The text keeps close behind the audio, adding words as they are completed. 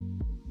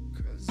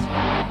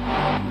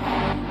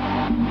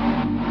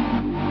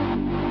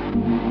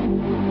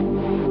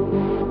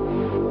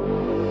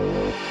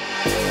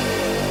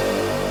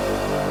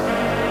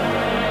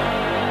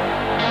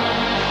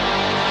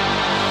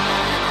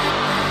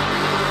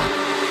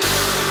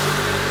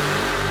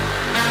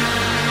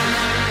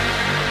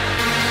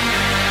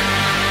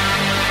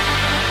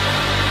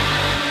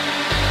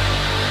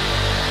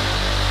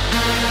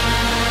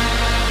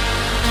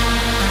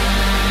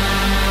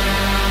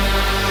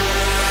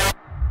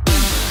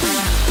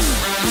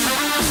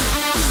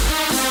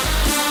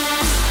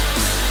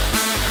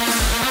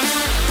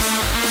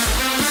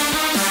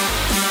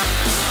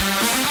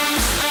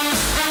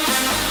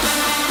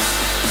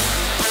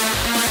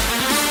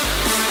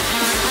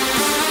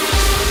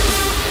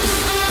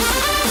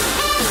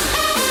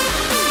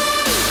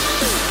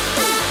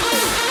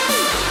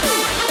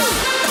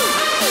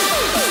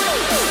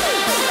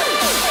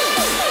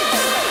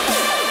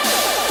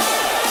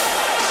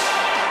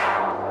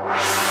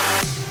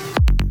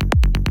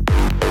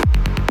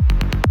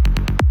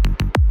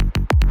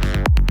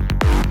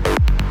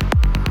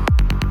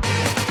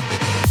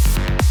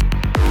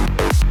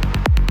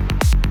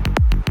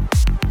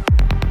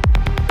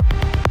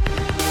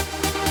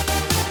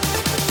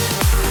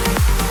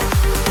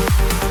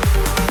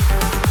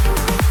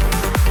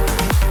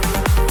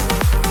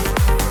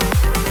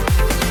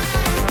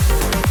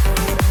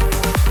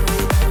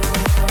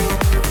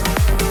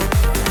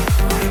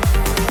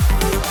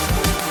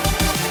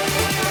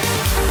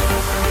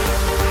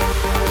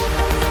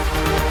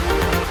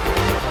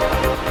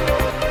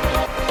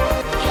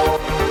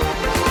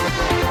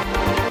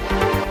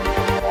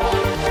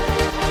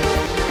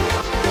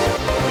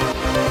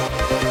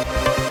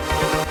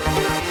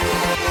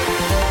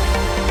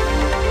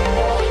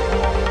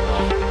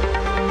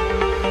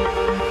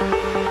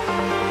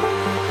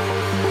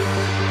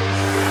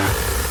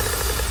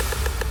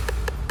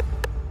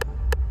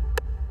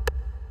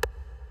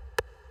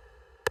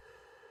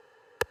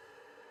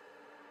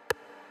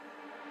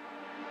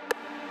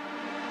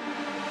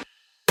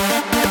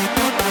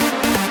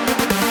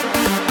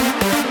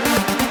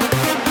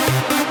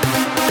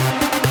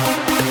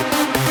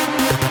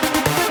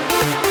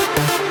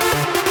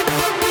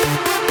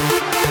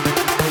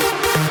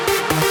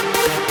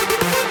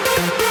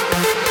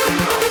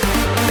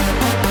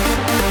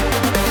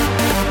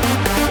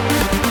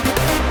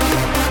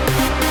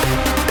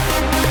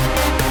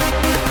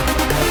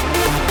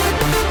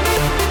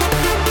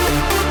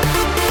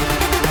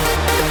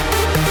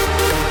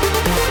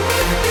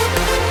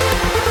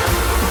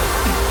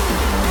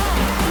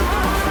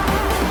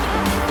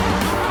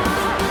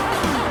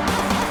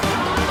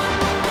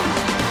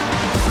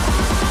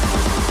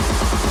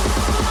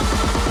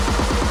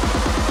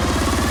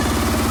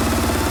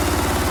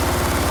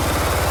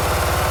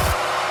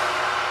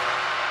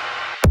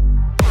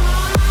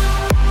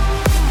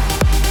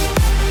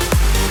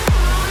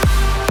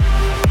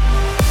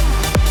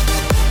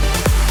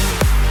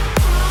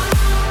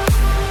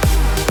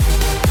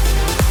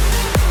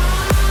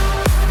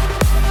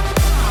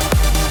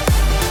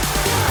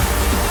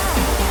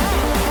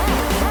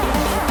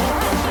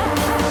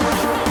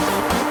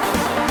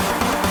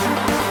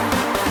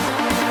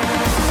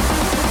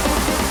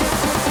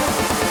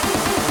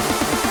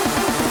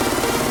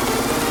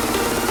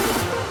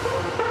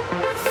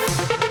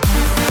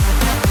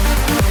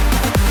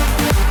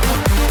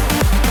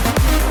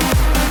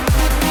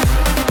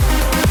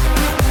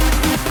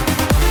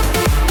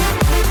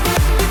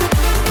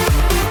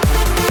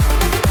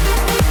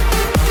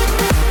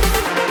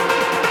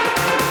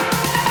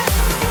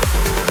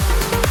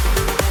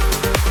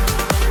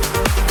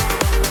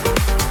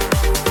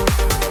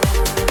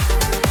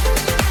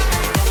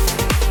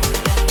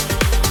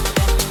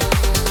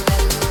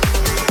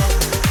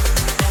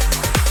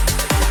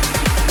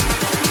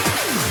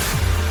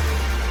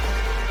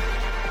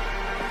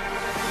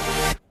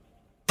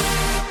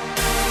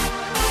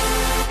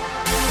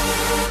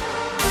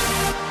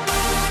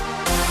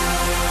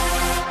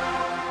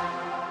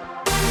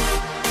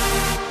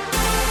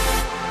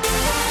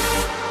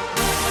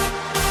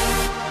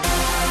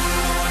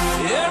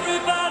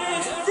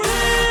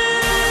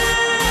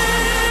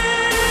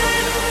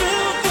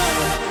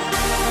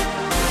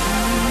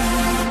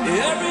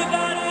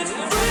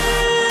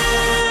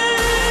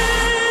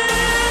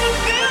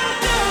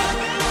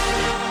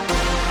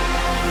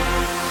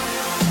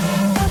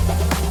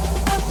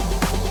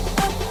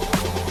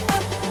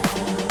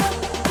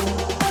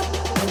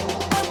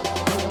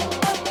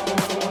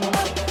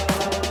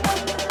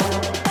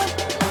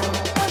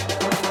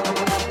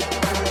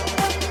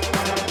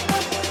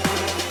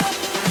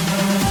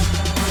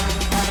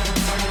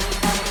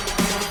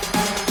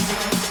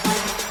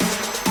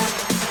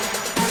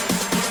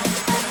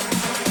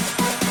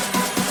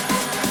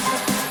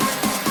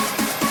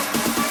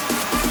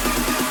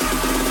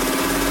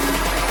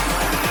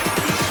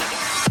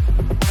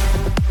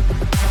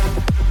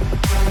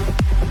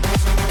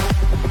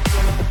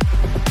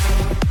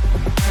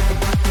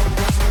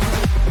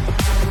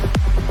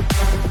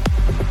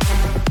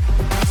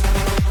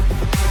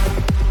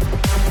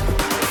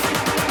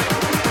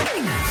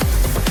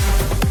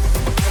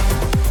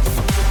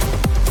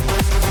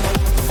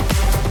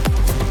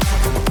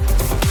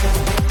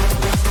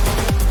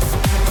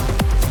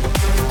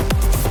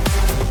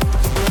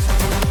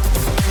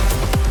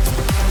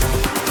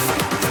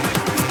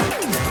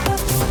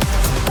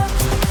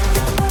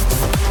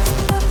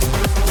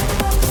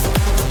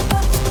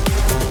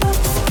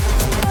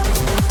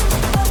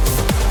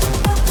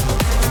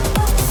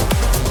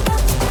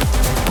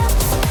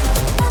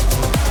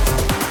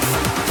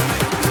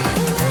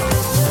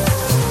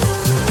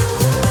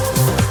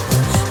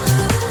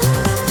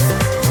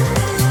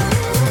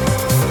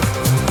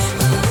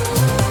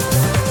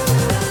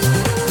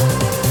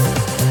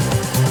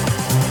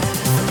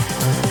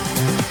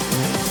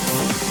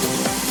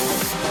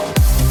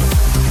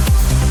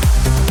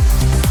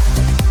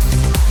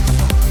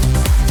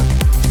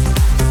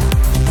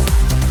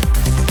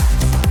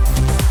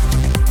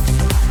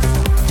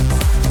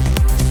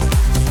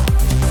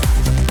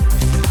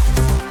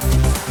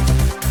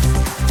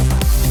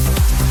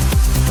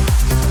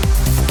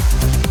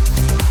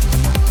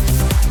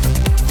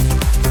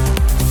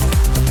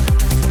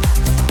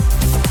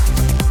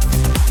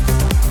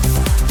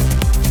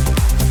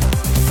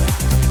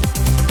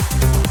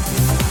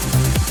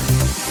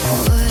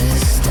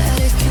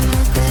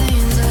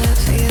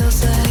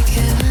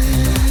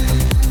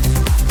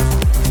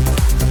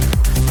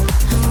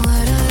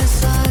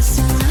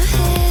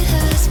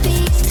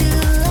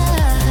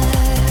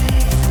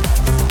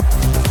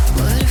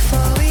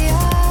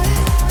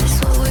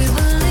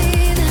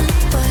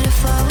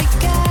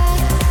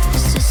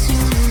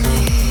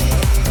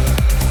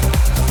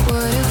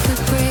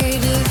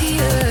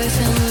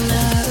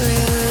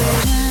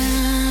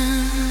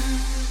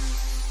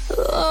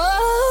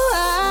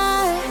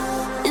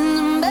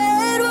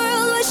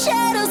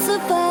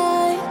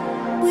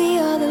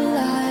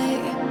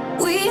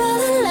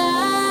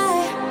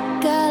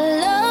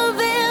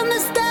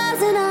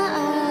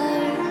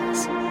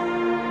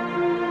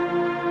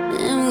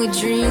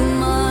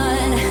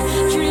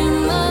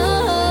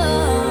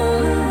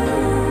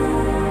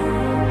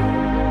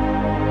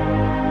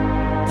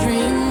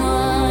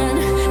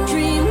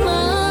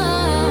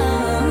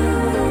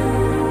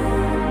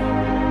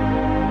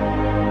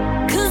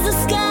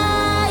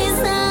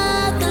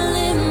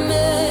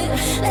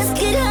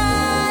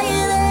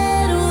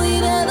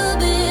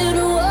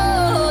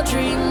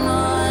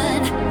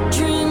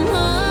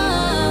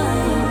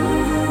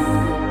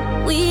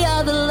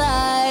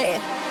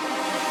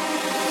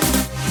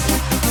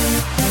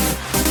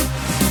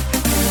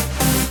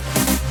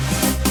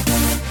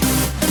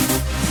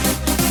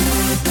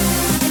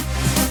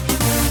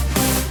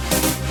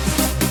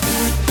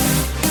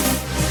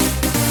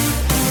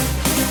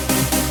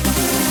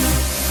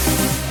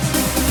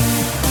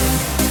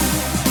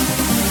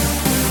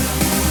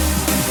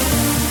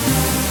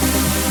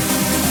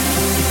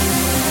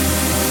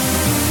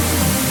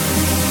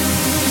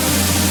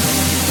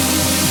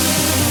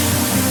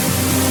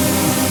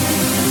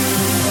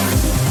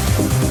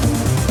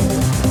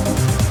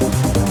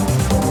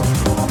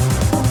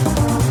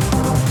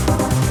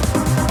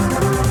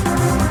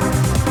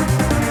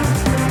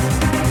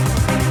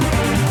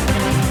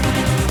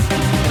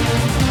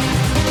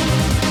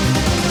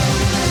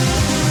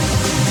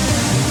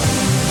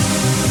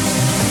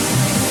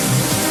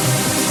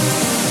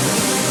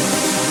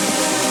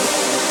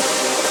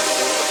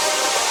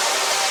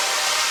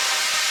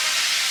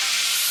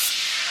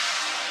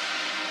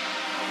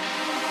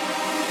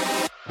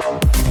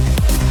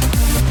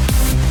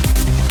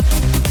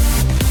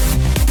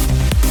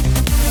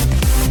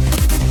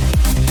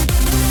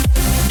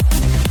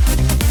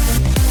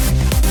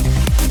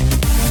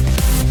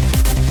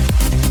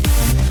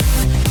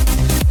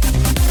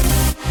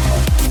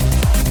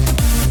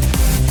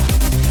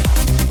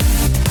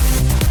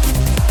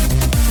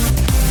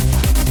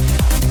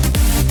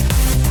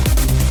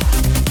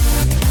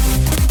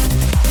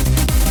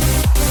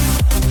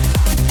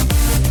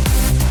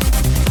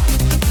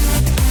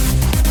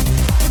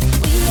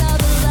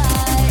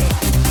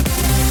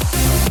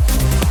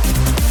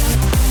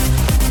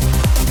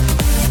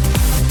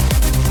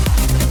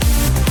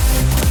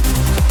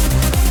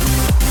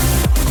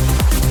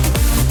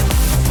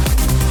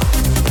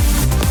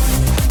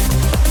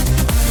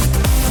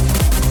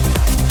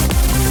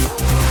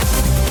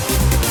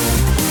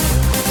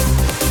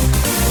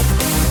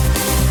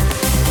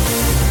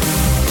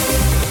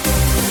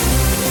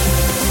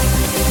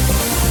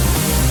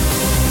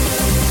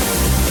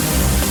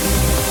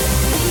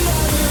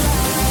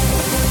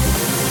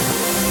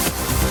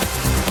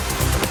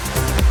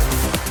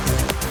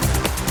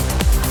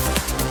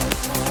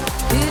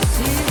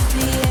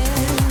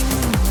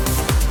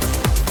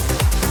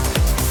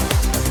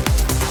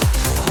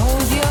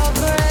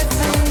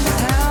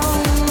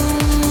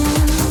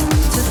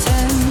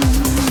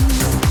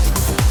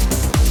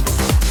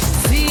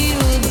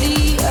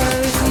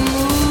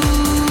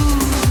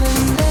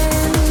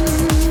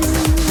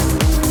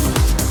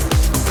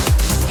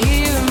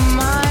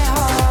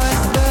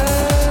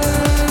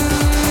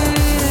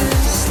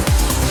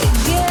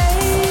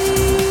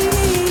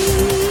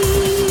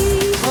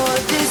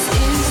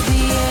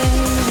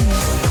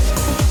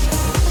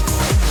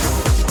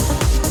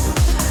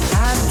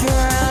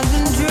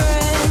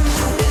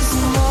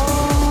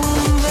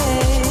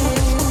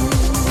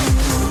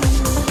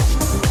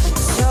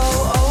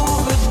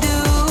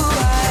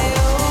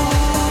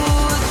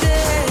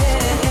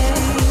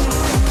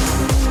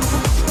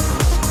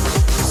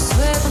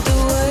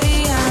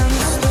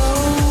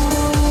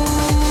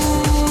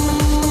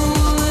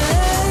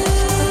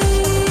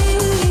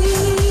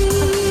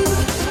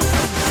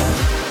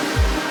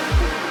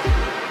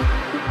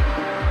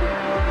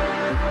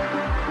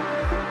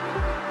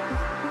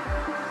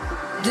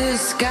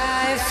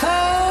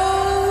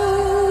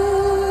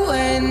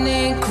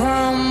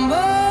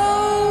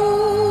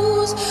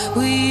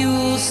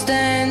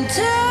stand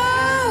tall,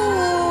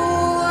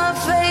 I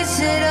face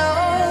it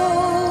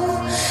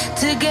all.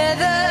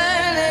 Together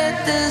let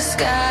the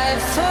sky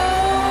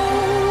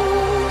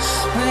fall.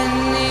 When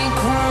it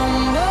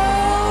crumbles,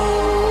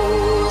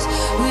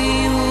 we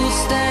will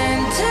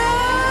stand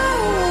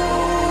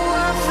tall,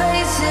 I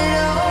face it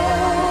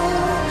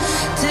all.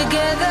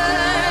 Together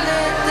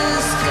let the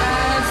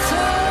sky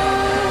fall.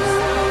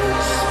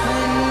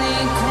 When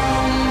it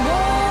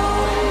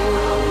crumbles,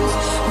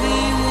 we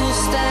will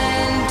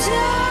stand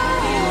tall,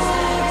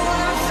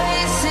 I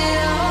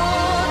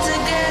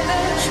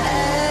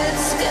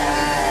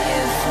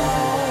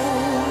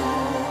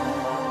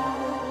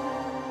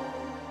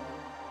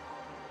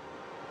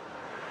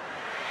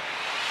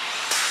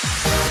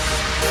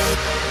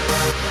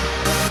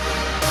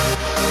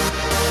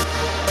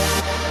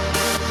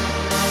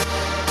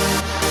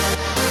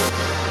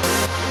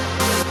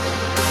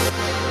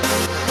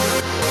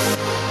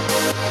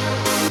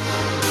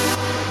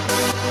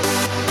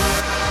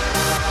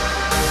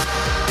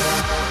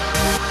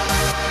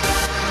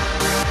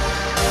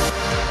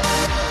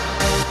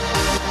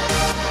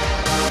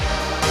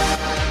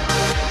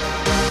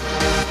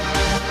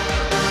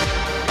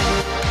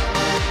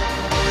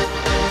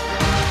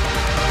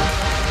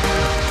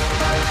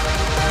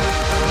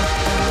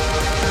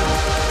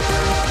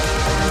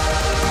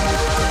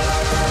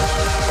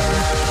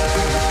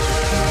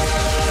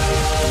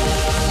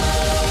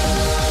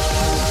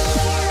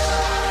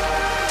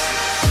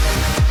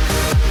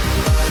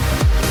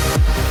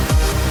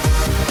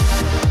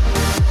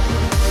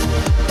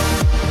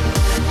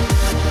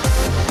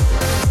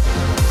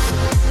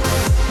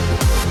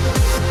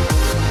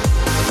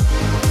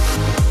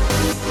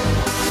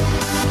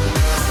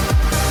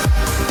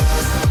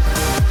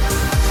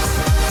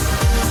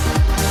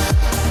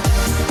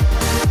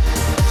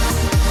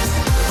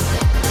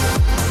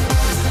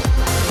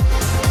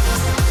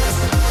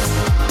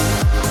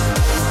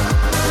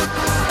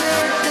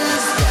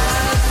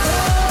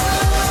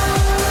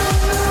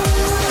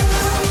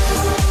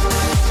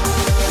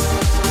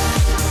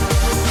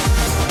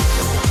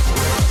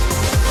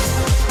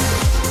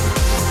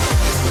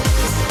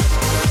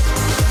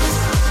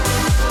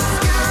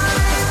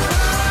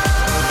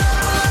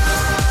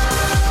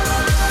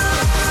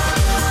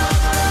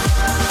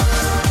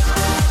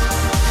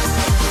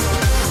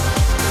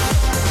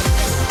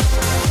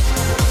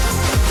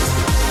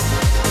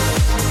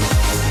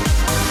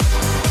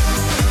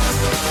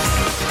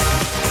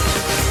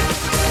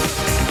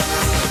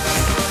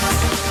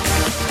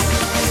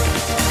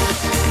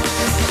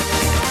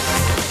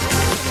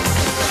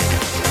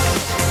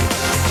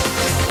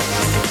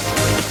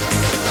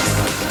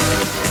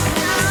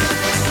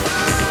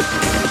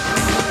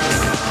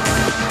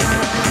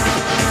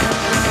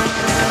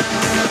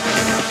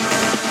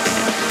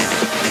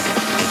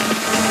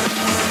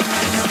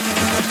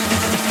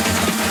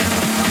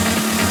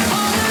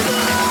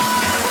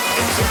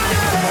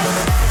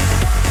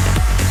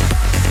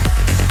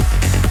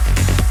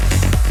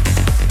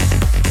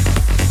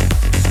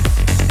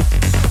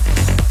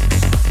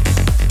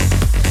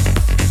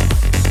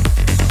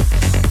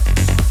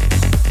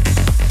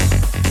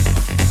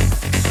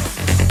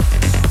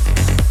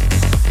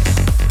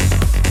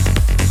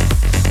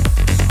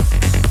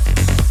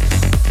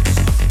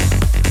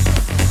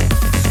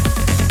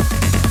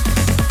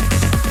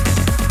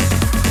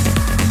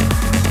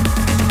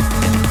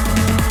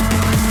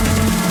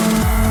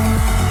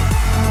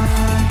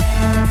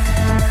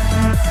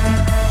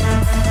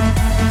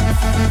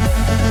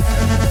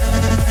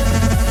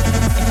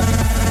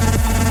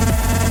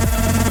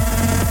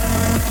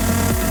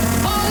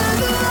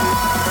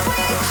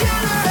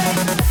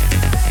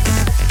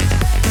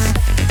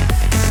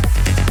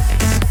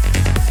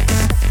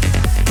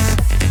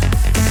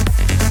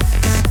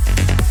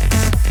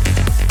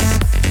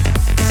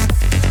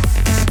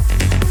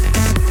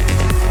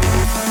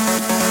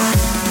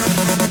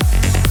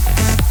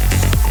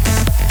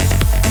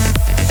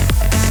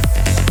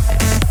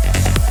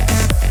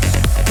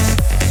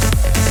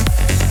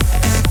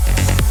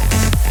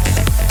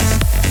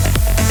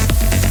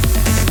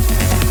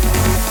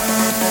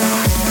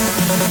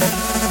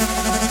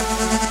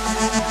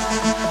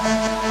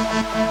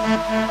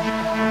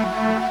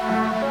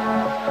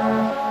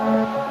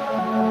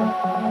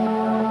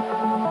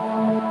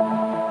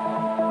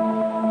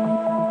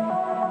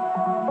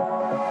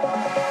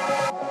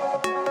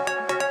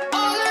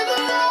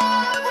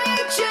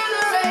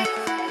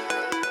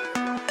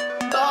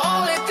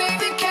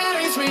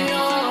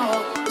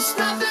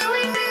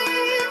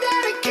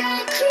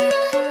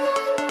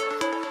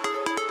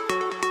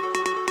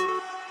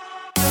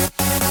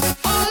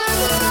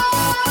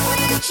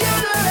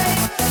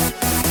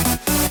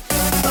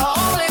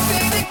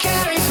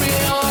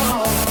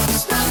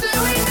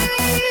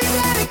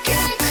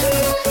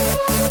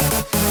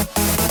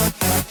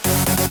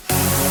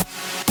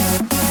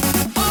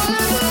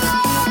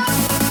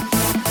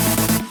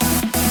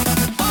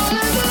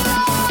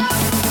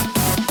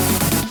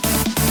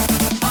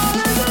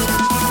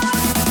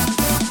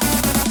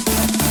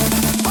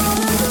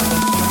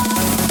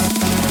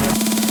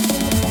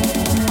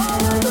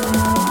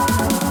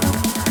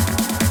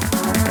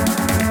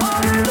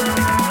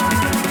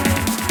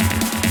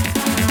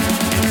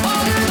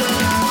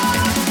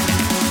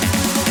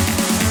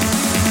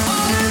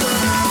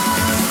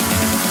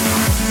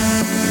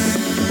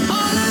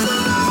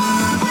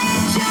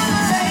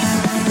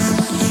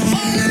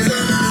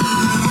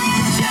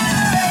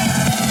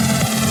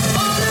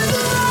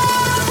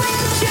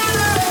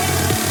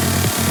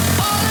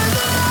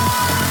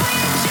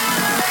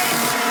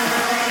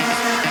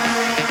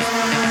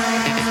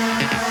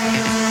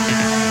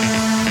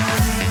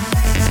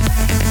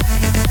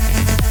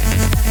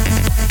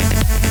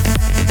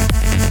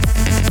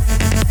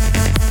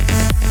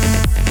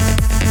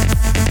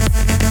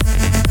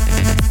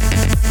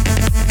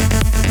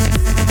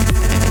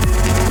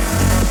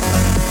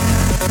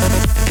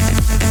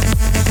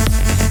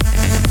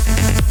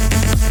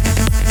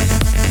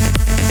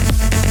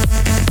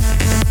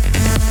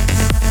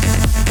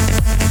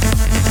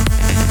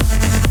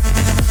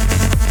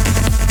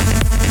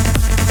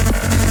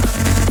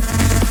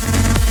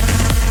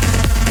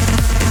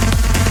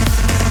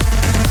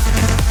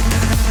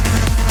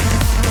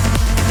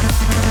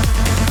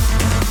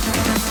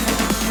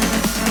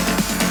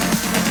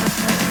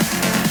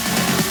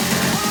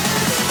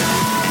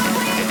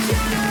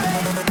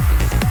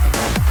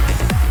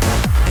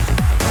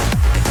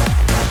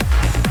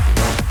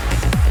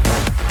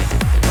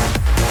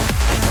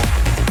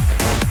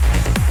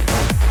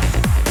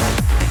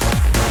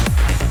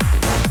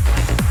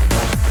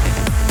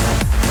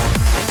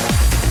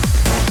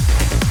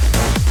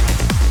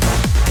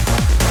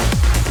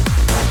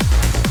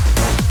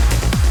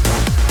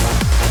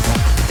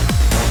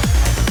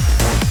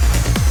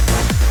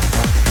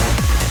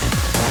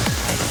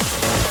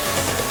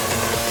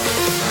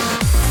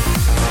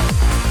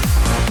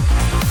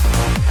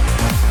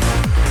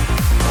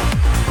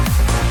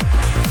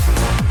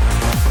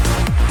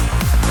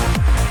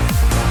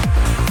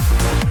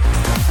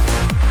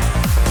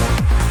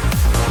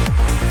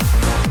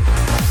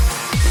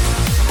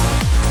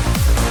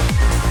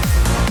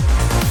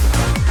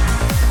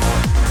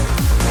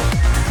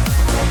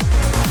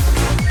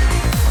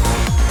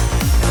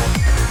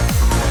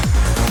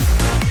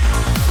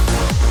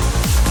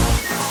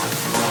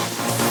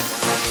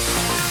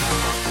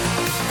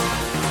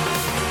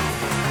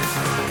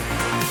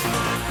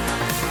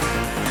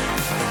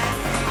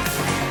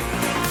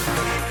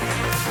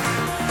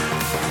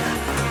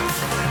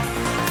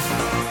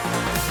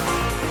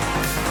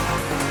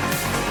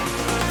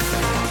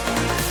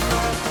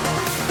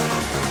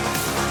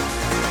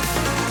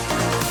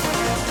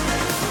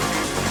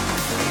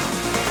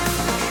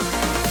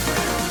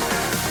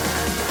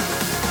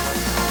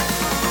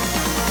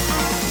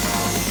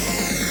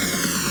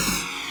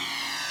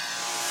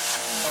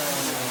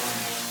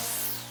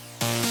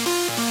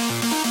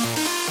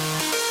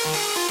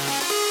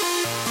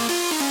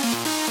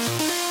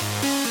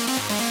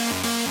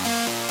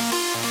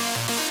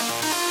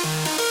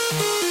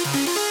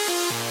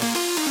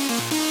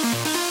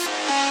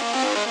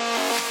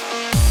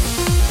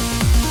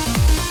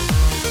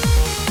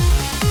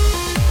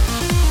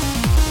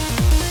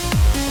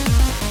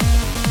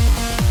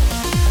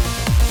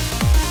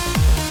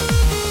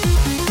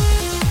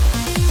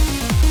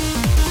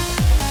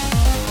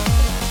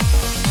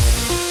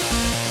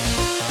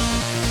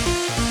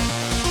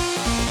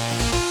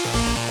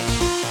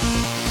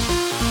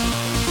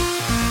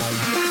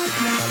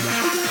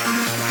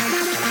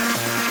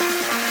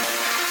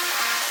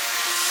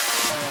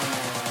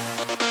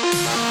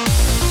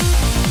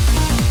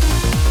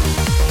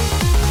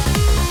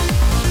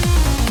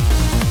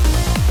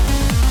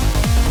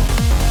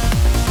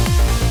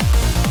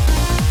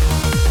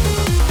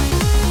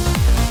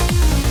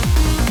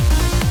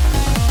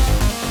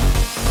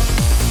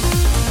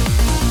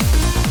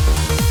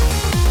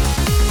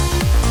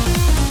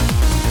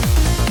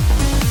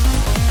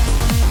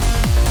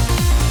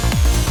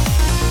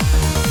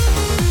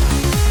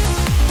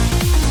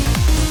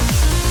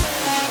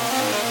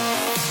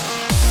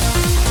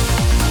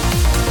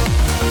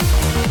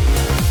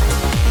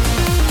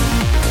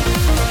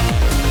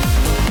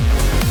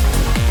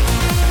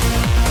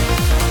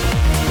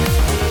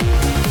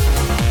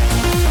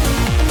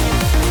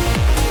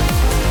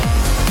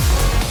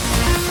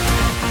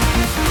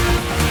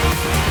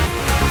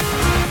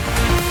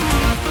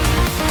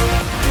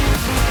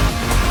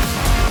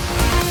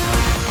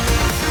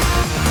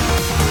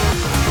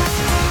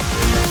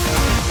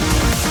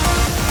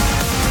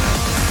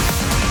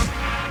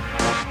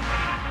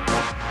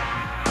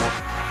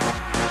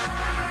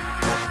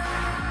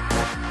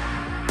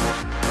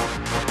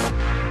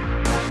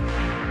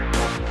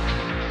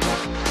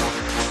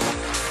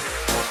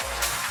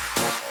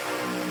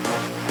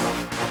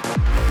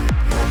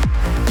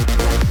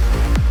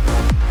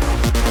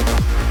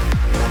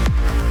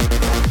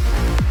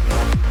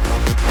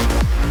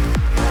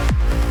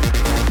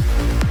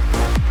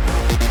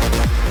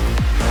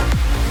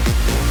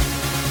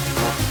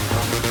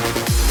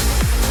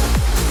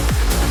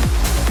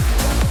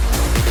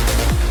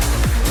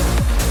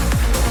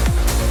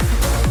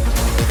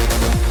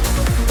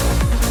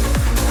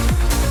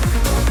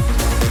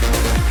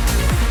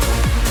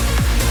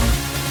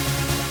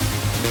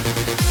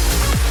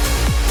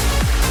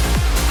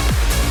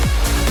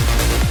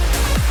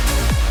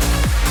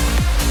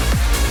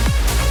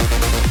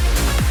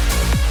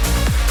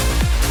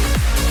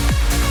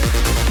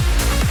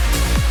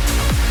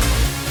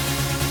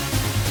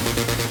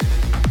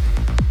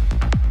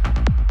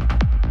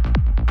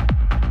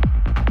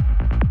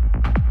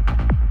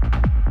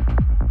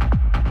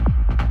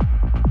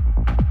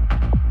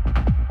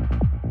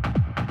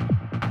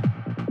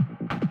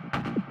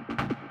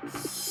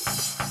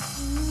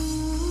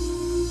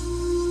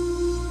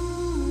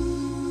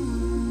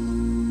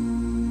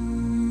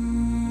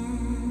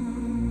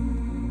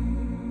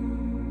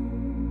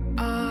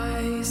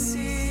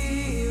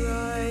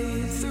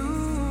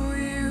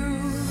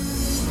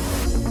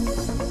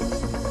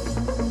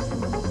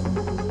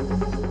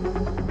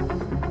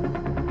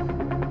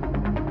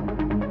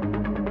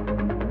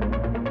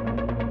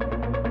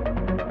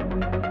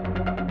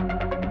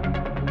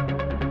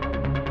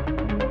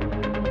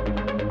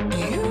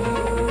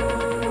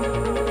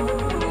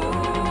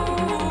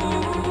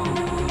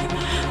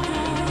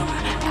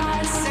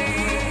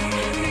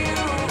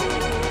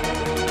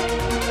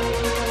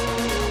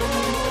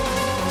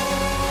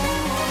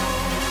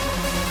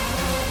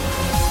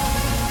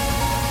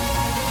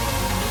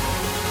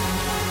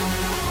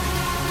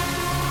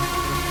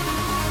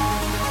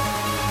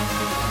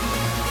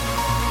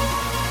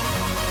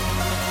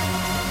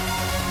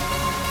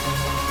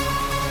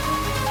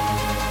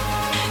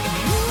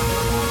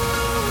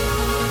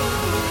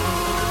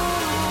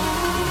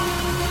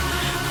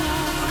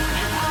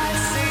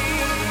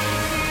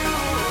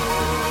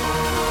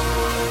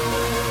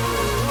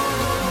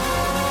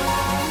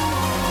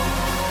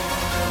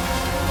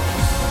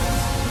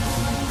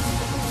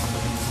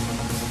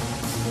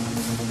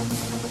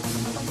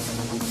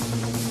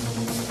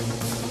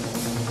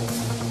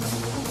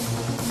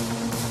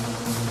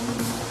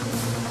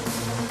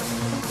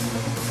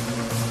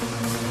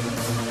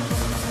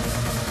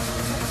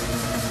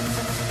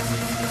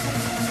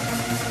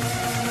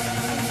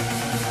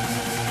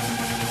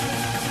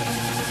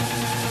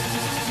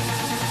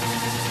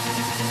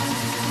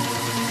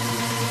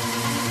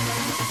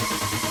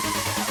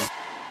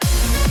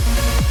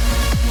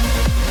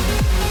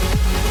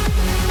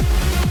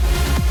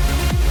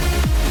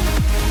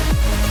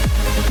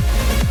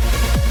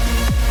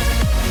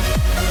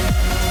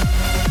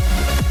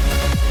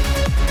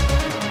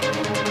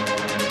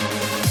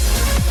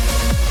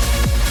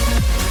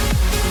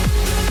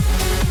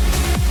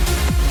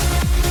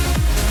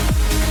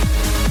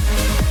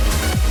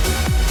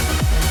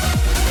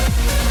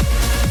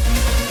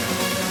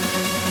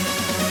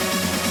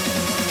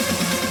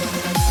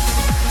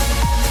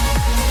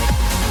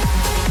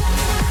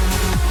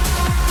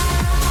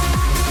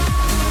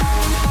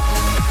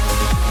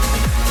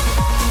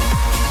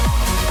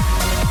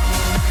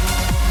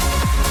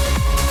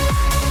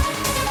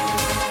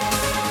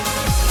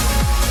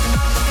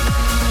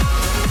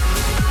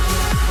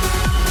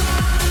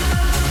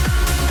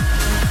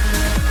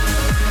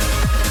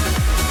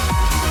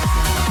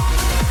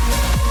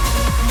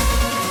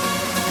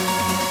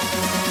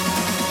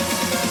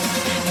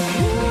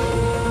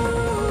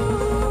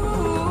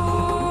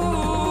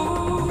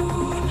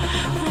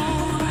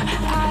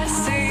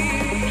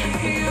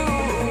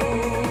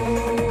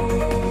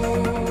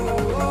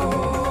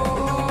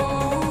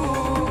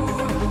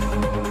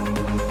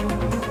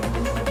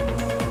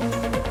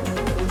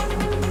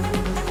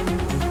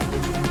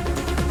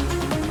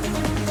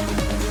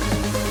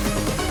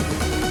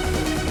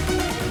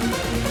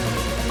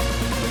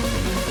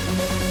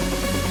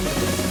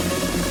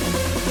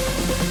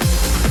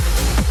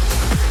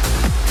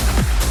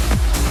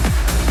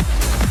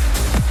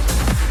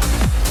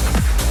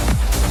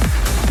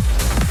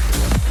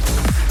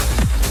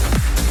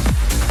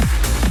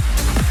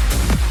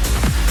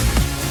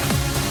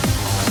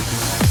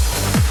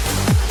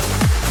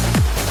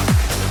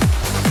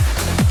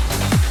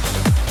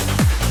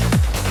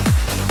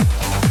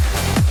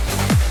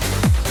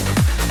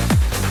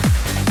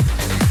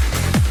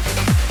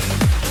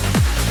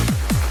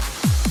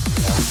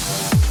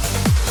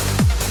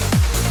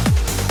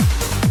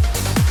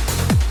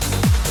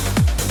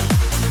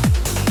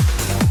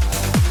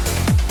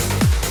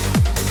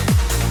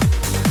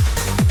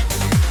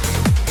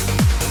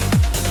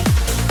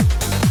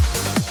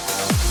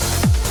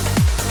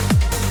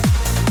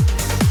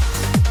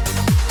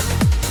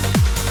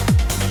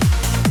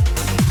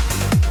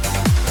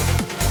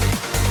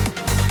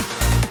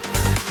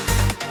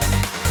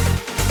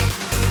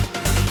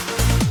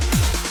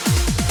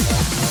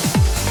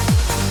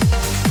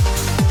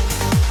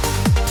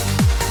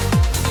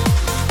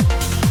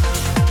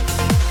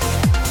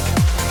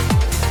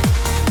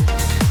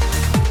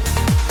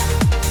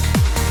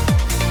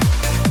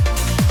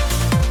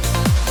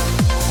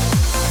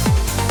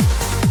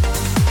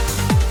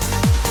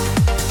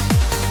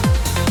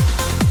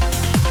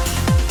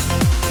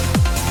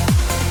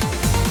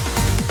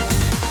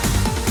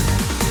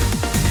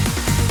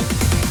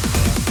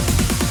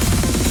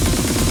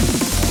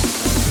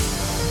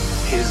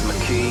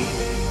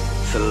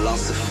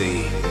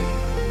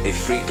A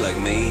freak like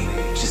me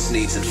just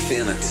needs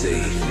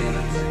infinity.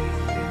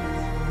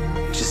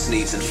 Just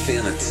needs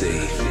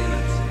infinity.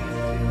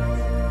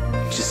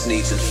 Just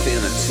needs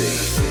infinity.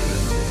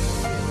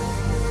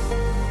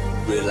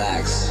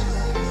 Relax.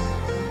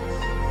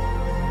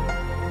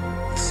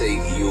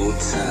 Take your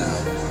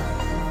time.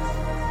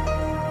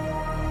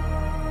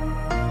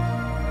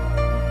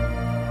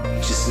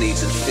 Just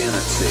needs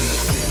infinity.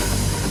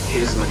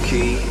 Here's my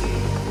key.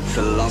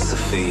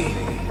 Philosophy.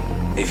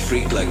 A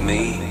freak like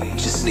me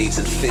just needs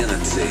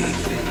infinity.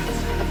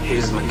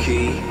 Here's my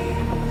key.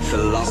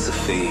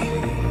 Philosophy.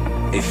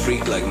 A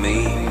freak like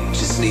me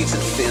just needs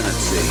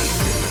infinity.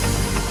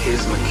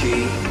 Here's my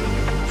key.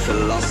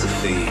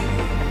 Philosophy.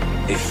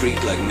 A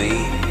freak like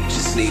me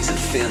just needs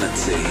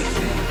infinity.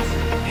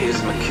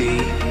 Here's my key.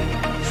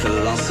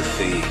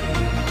 Philosophy.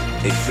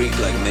 A freak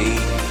like me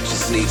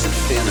just needs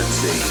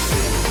infinity.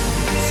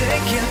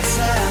 Take your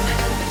time,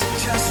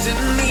 trust in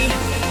me,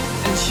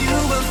 and you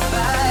will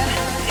find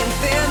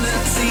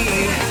infinity,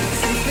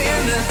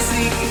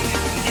 infinity,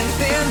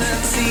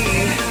 infinity,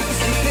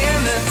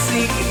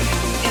 infinity,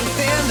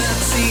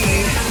 infinity,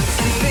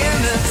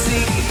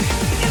 infinity,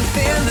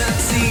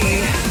 infinity,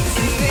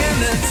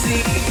 infinity,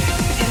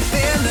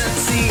 infinity,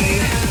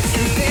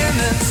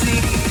 infinity,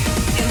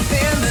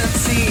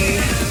 infinity,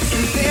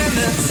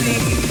 infinity.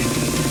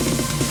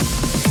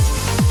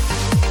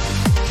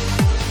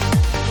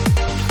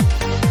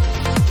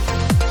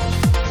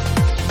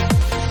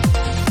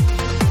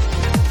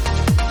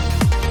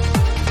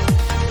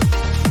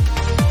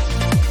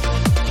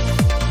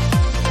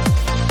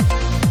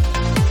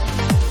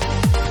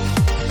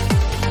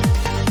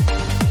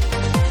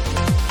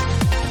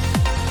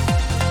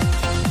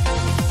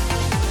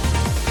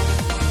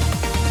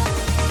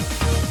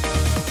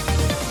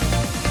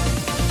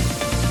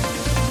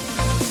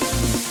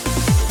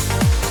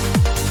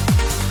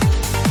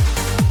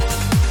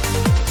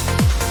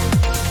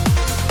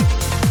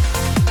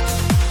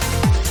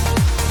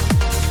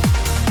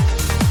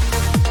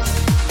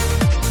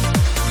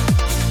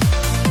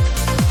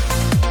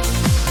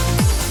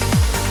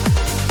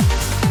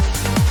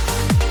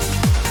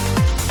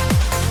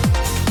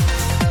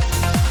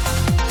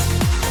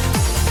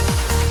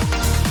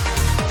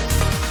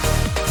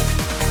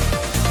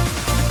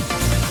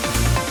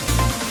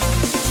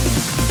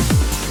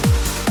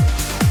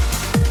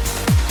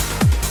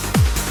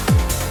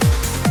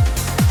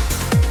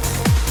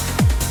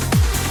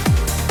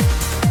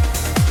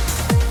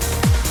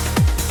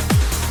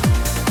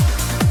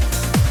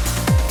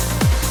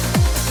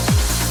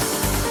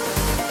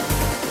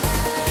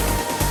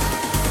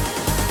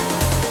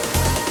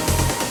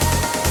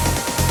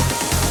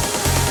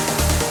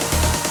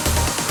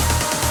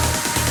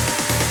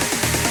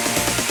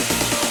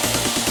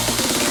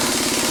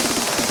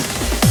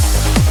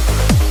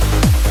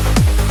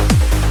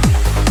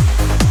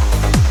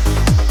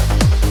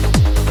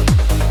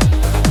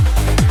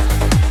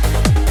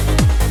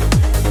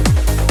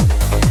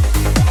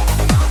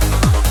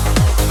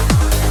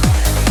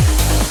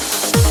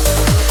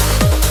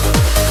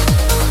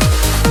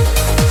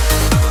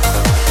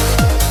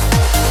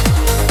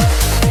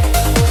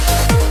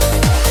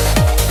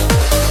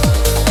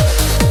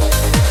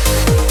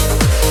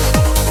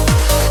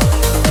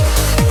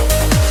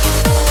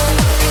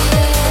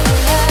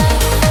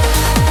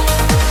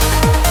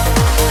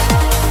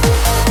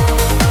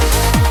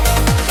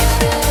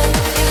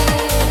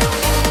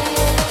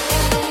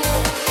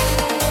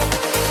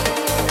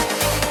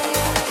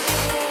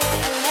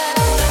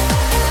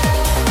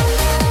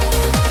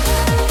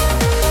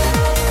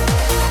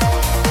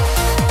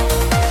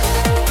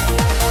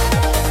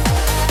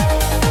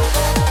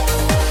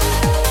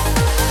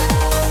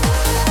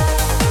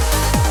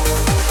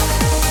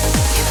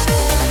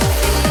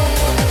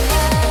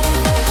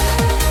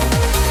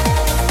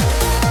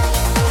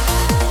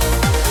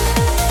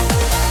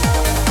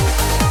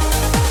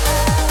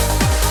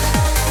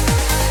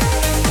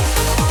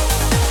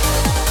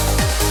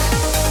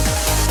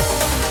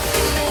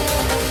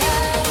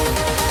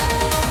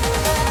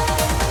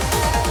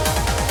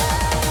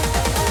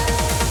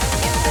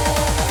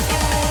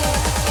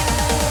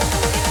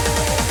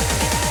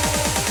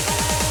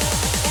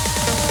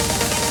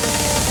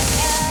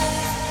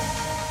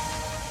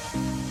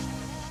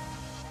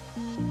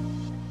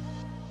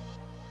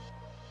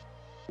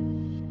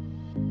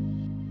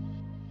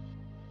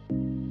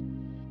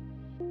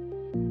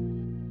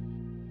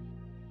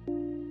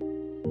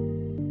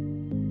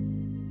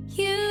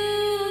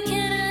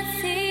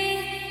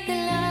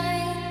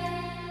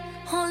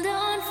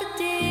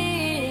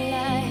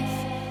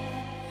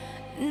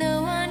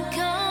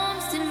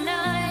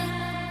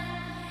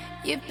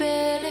 You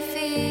barely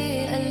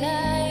feel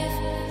alive.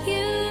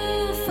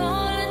 You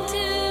fall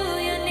onto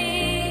your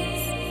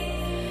knees.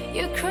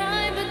 You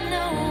cry, but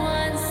no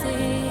one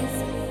sees.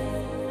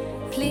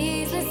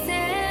 Please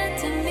listen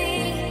to me.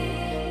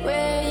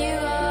 Where you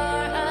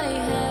are, I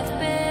have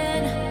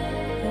been.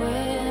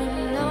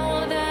 When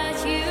all that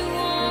you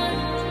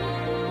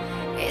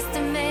want is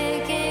to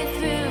make it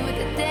through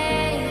the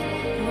day.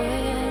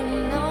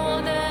 When all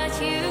that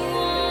you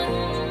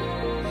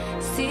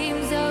want, see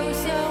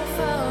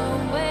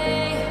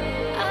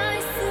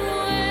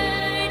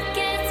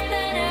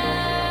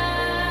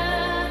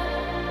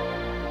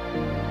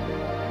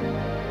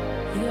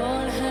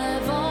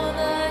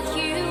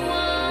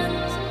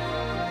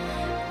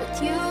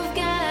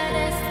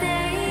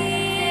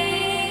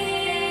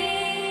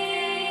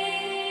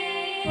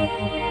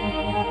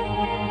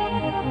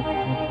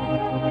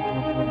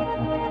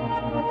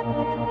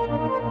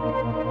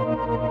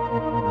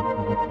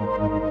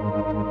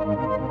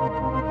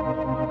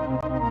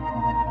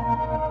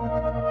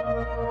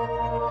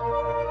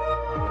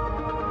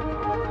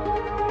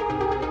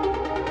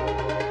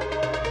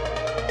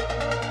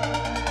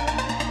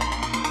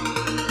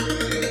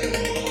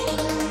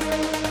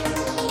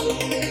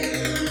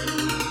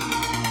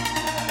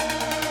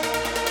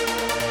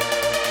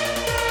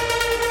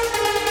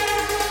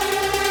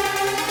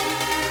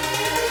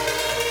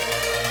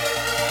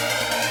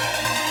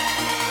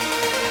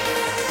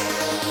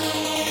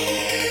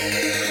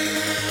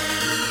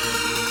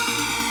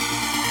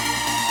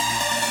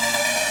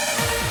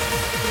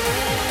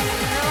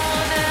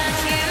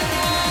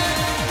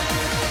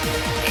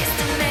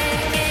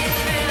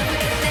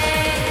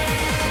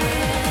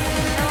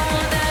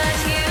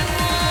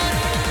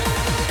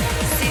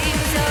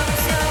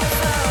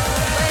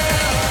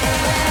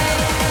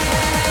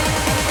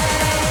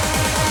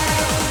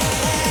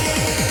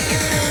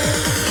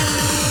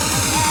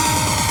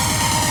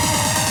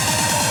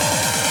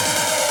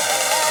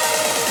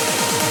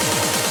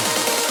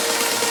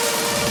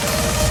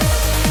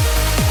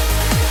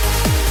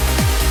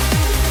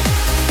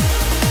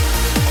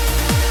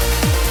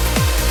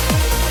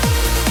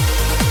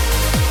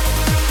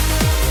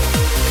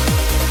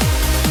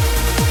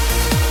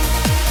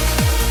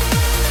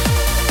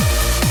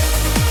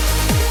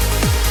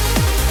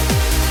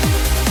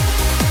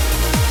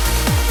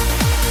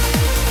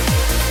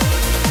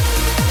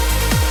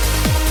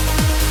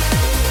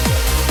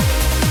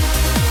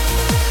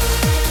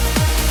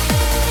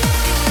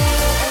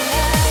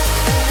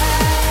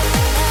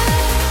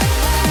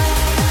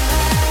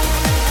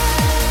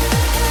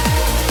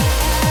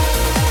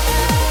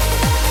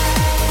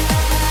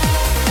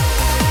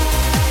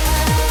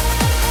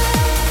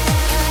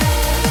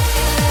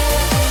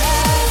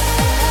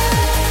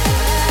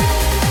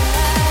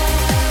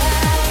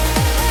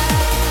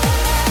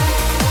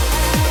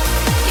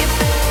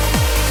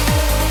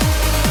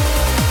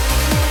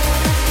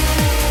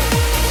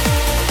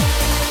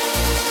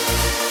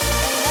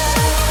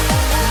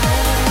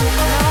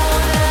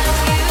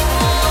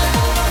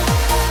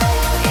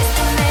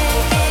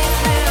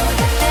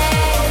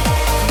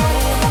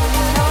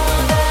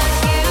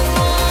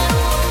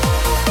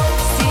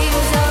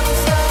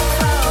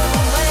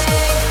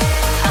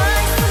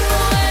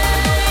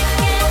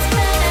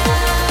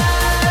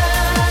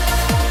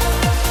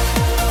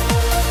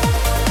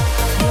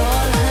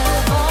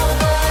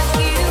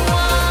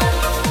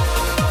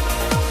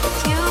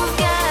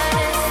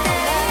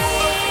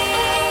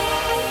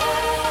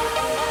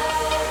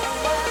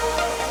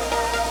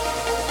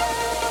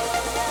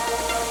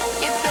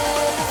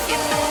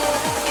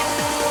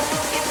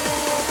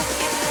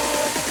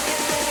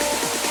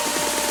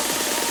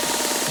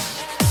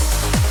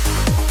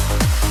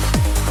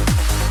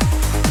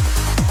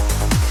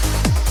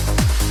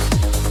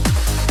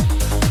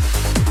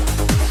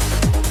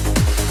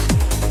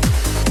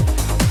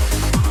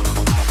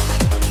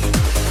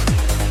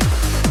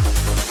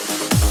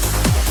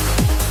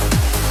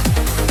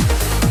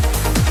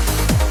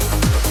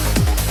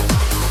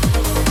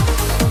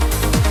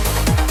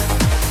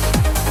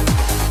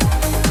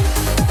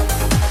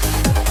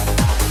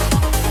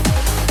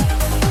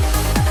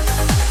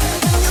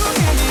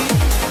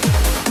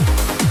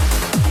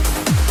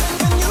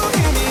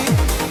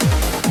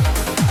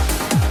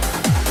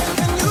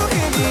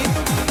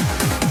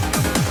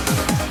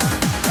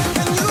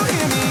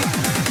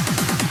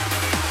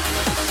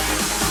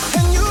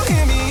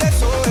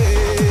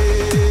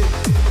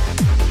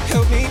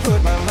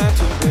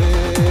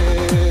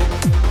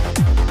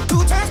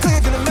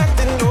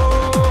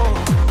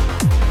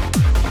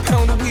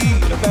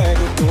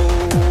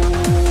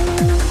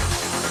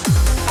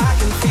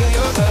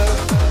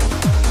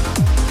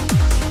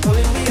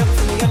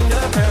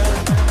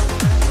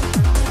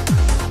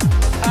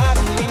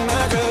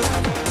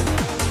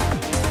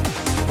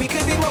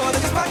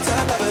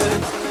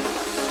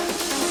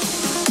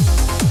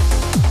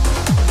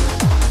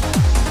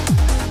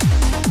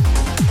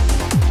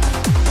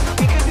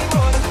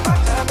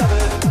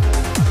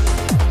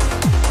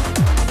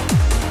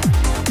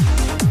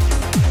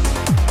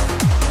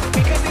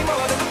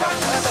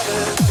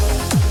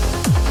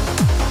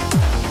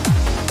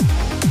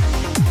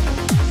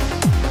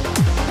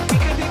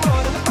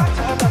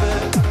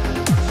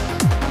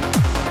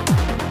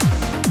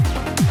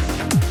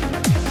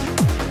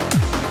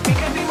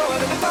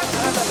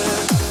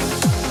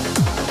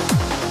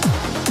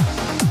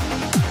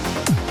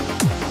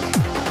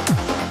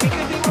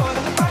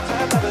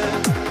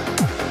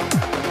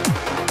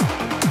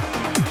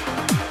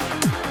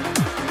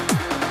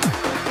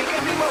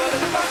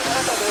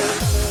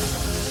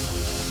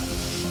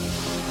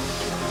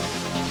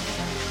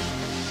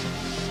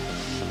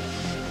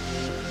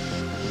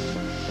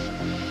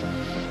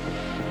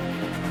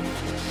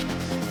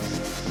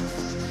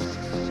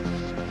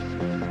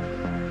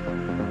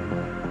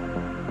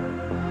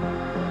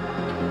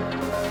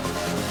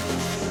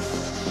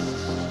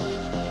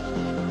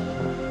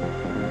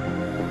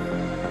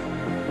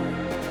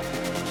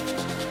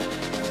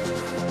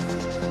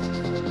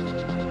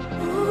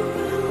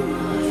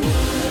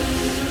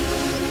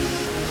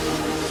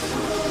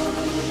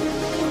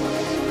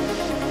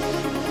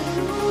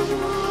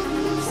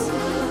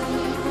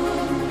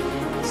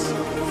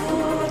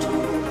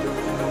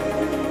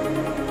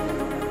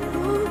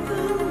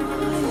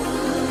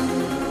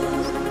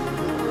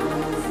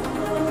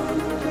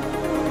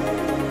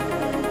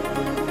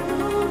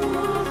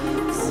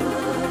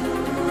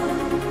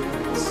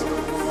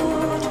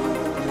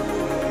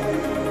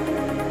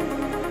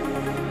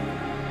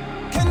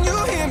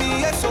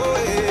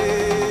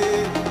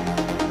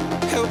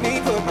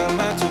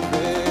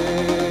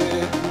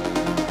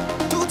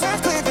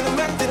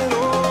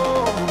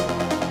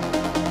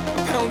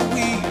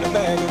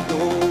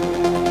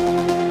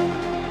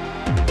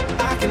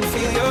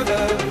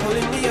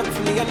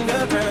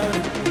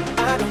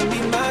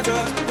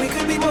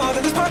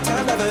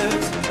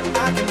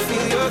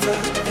your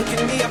love,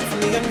 picking me up from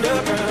the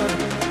underground.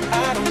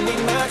 I don't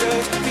need my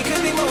drugs, we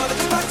could be more than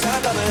just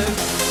part-time lovers.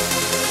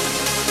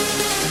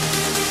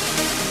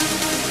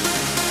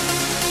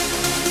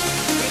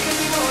 We could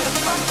be more than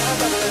just part-time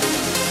lovers.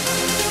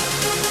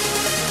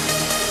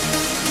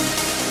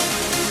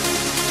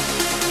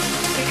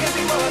 We could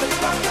be more than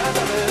just part-time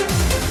lovers.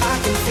 I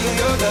can feel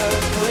your love,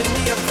 pulling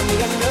me up from the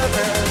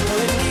underground,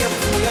 pulling me up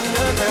from the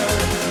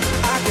underground.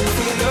 I can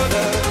feel your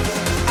love,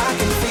 I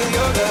can feel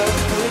your love,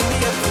 pulling me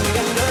up from the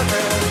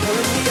underground,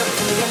 pulling me up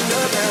from the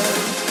underground.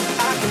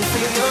 I can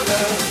feel your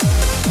love.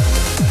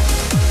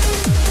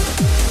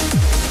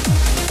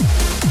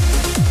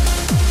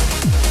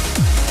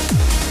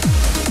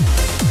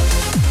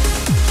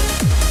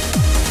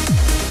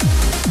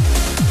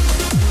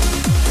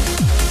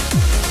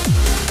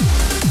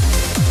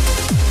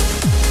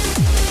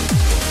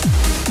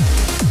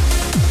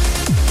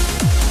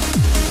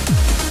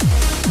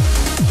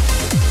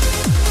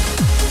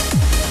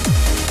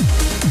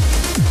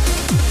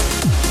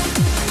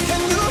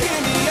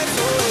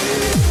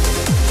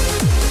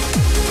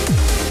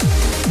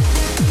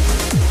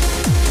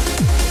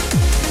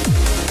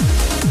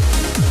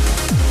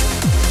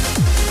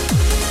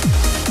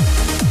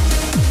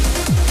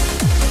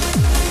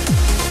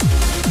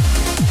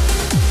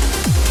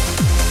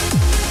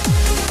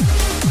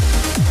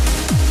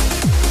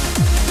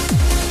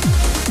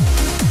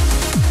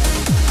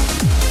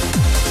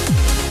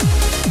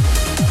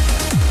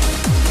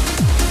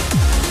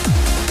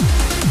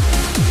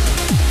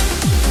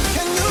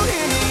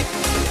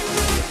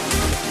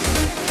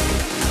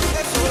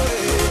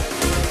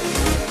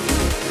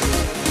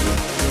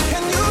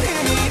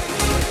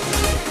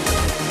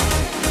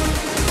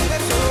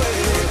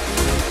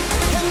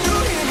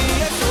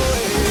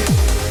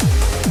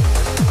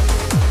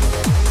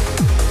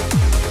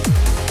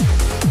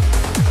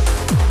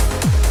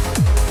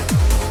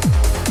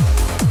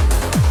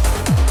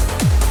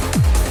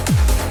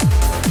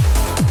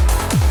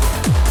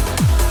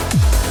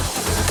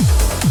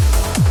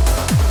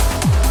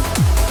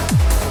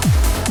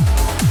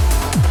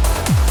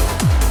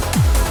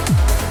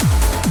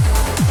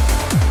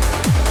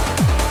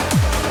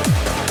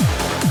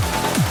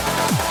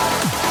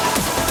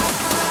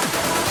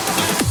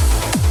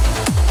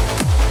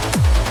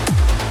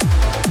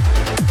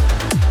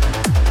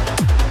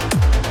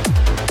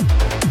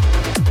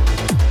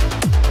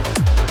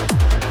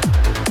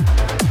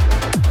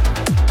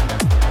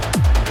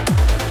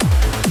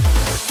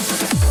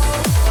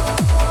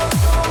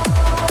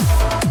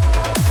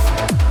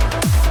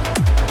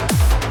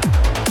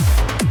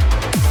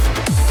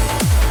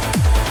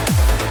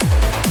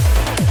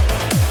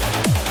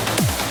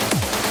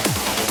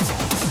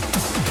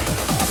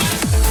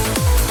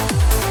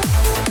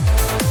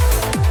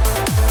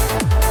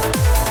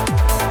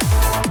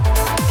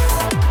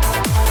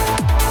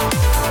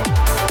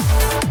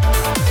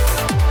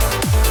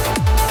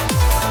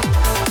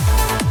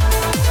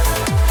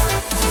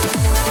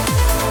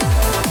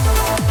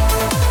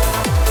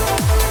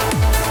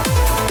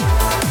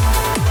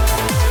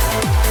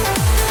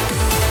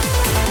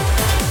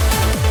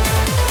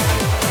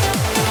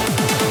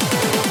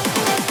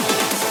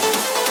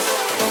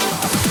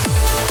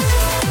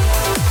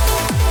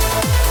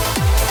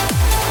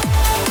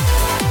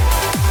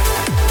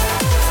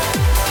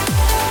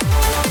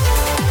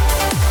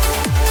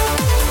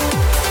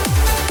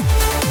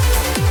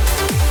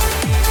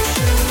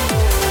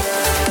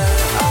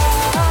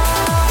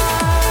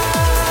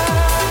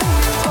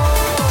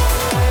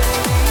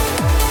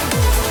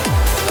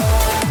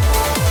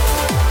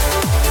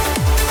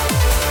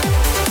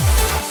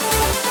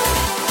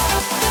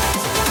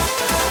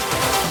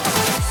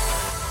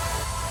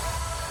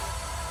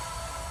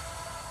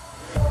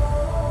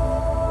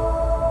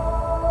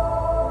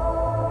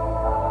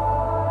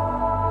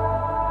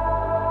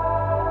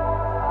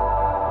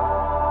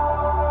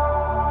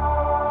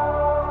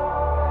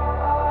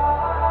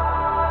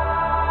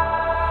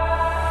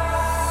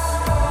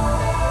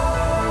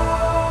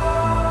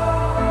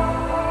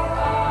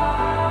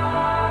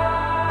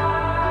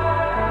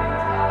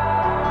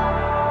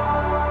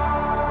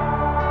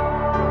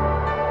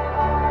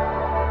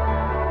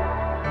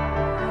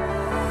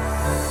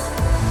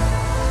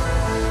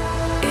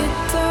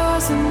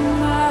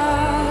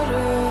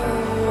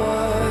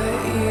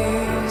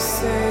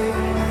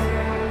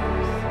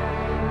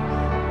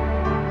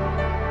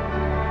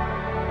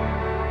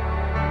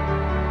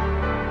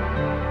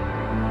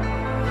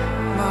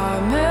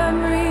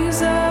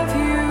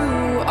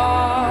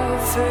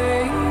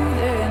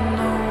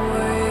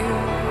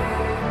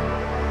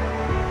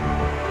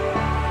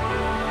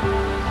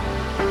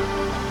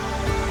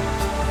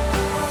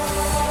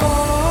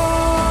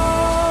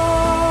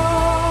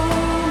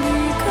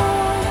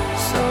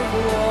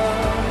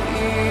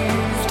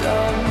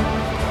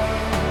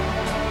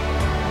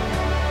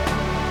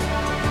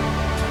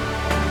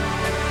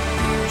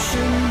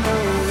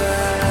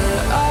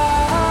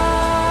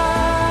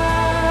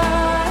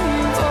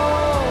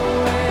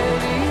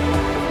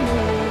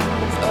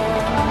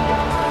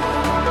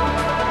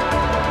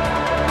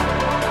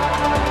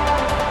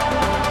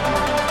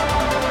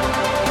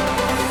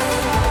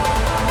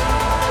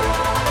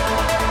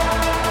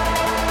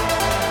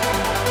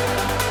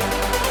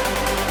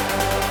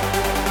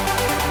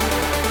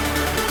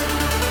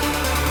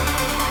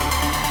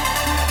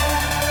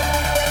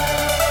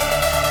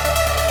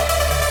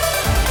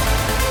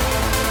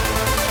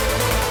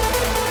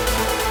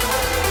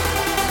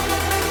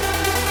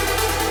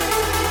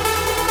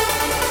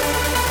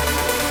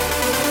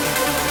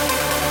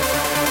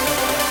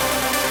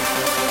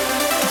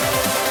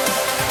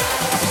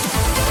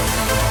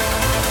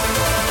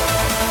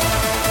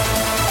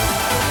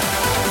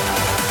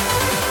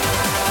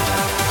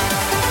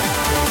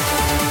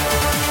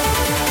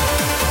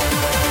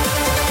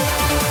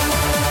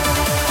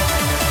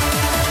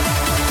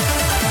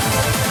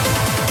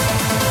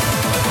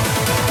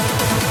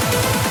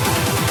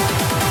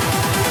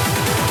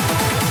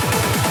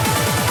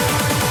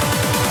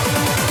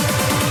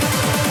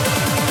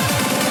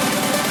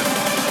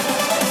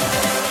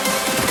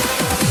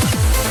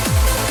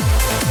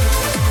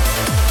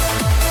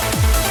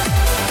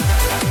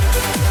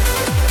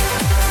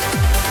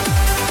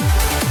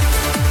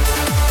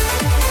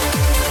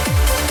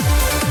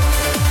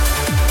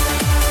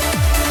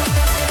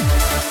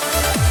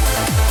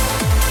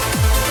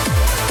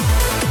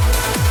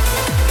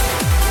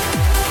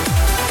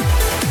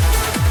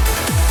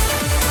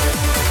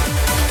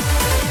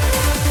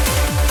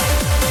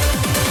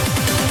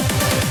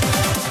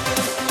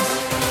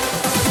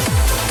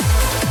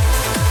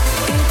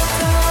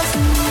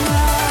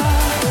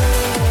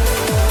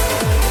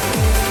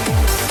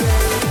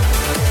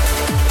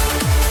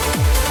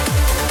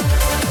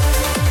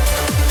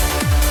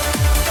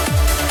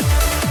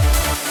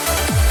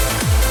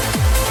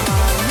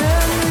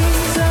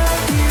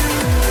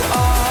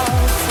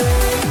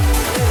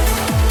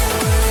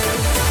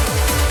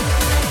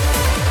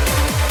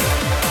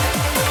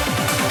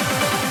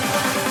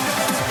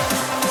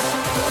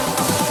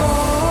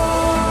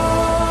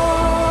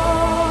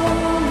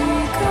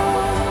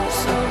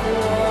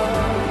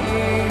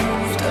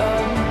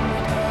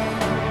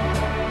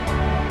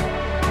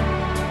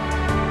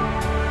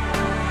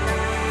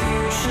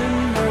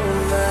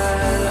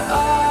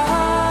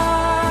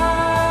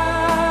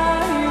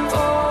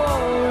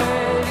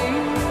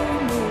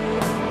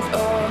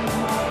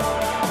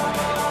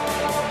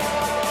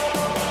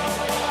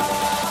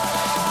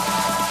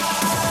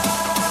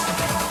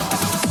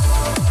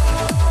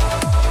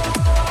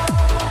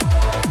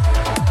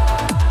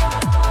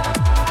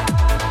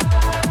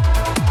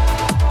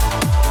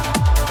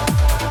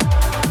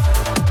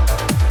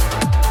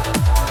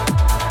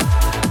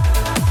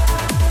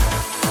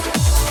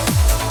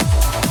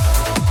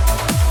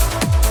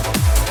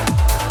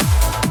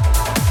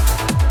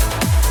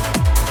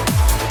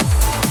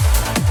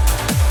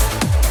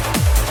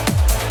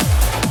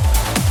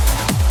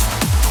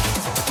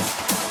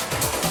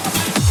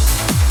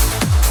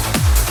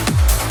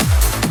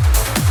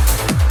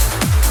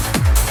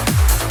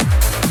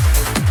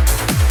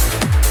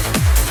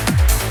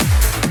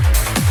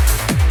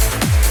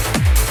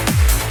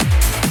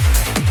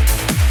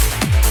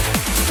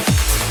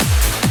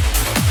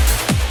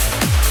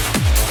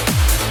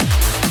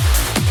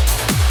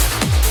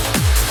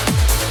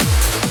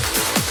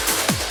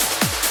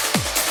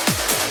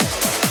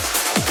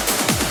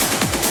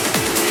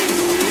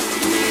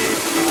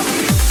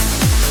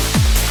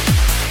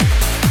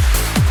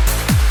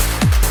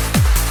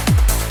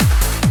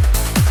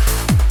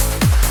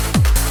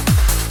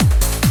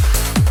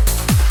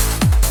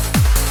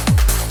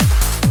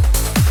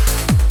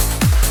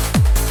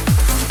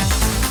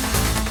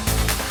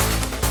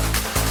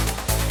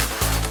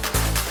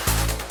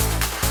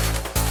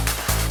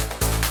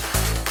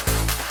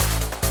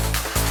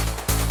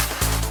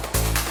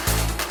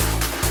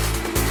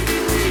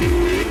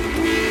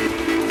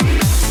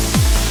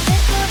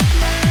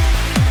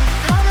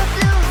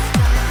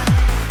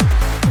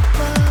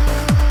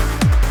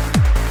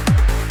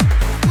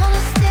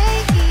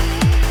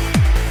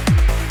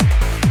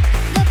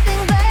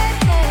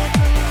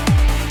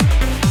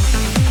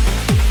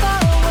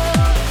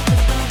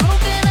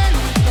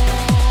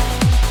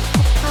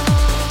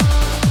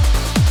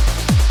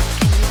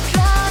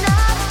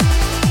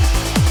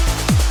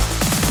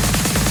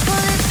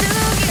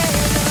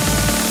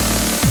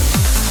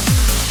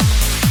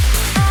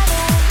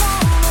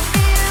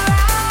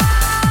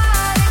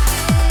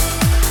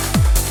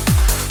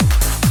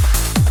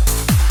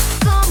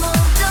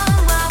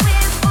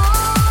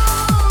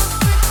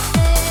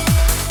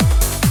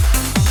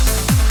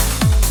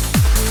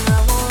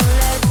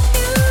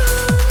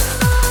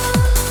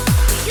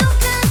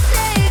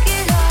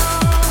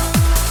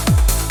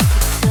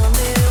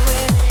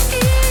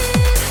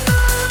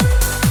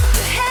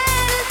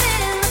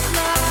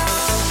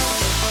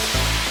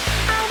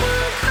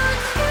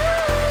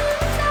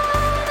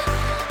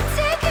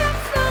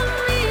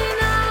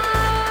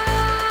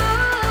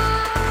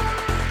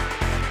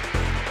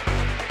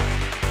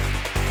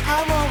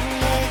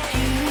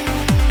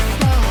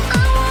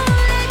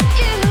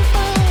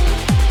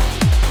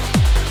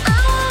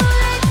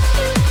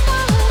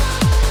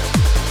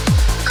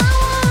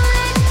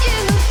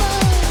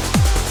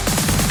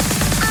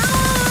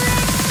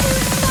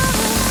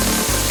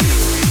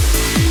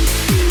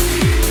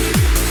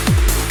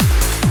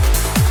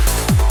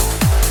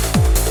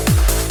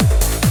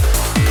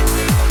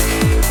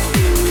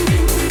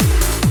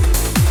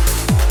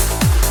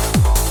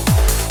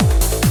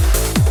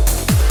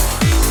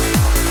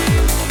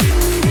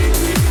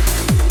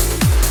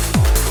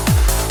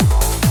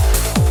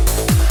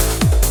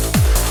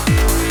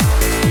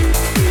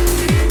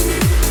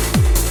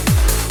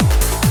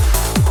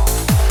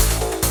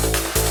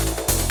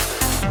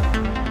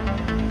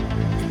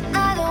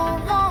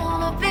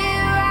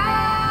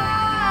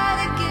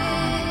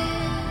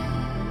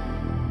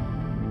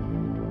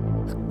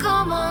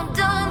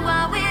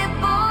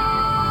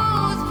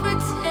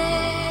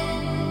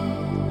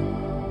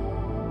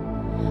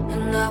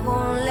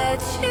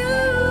 let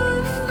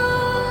you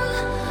fall.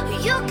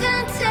 You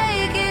can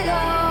take it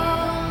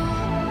all.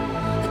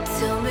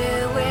 Tell me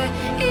where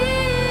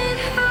it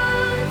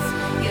hurts.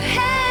 Your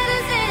head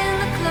is in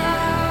the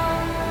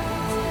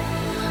clouds.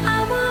 I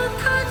won't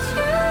cut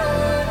you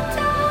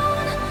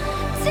down.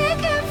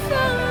 Take it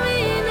from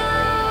me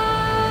now.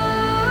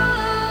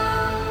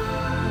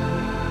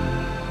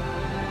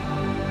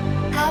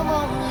 I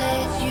won't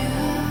let you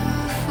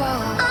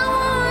fall. I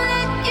won't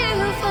let you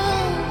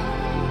fall.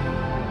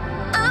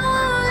 I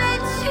won't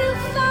let you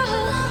fall.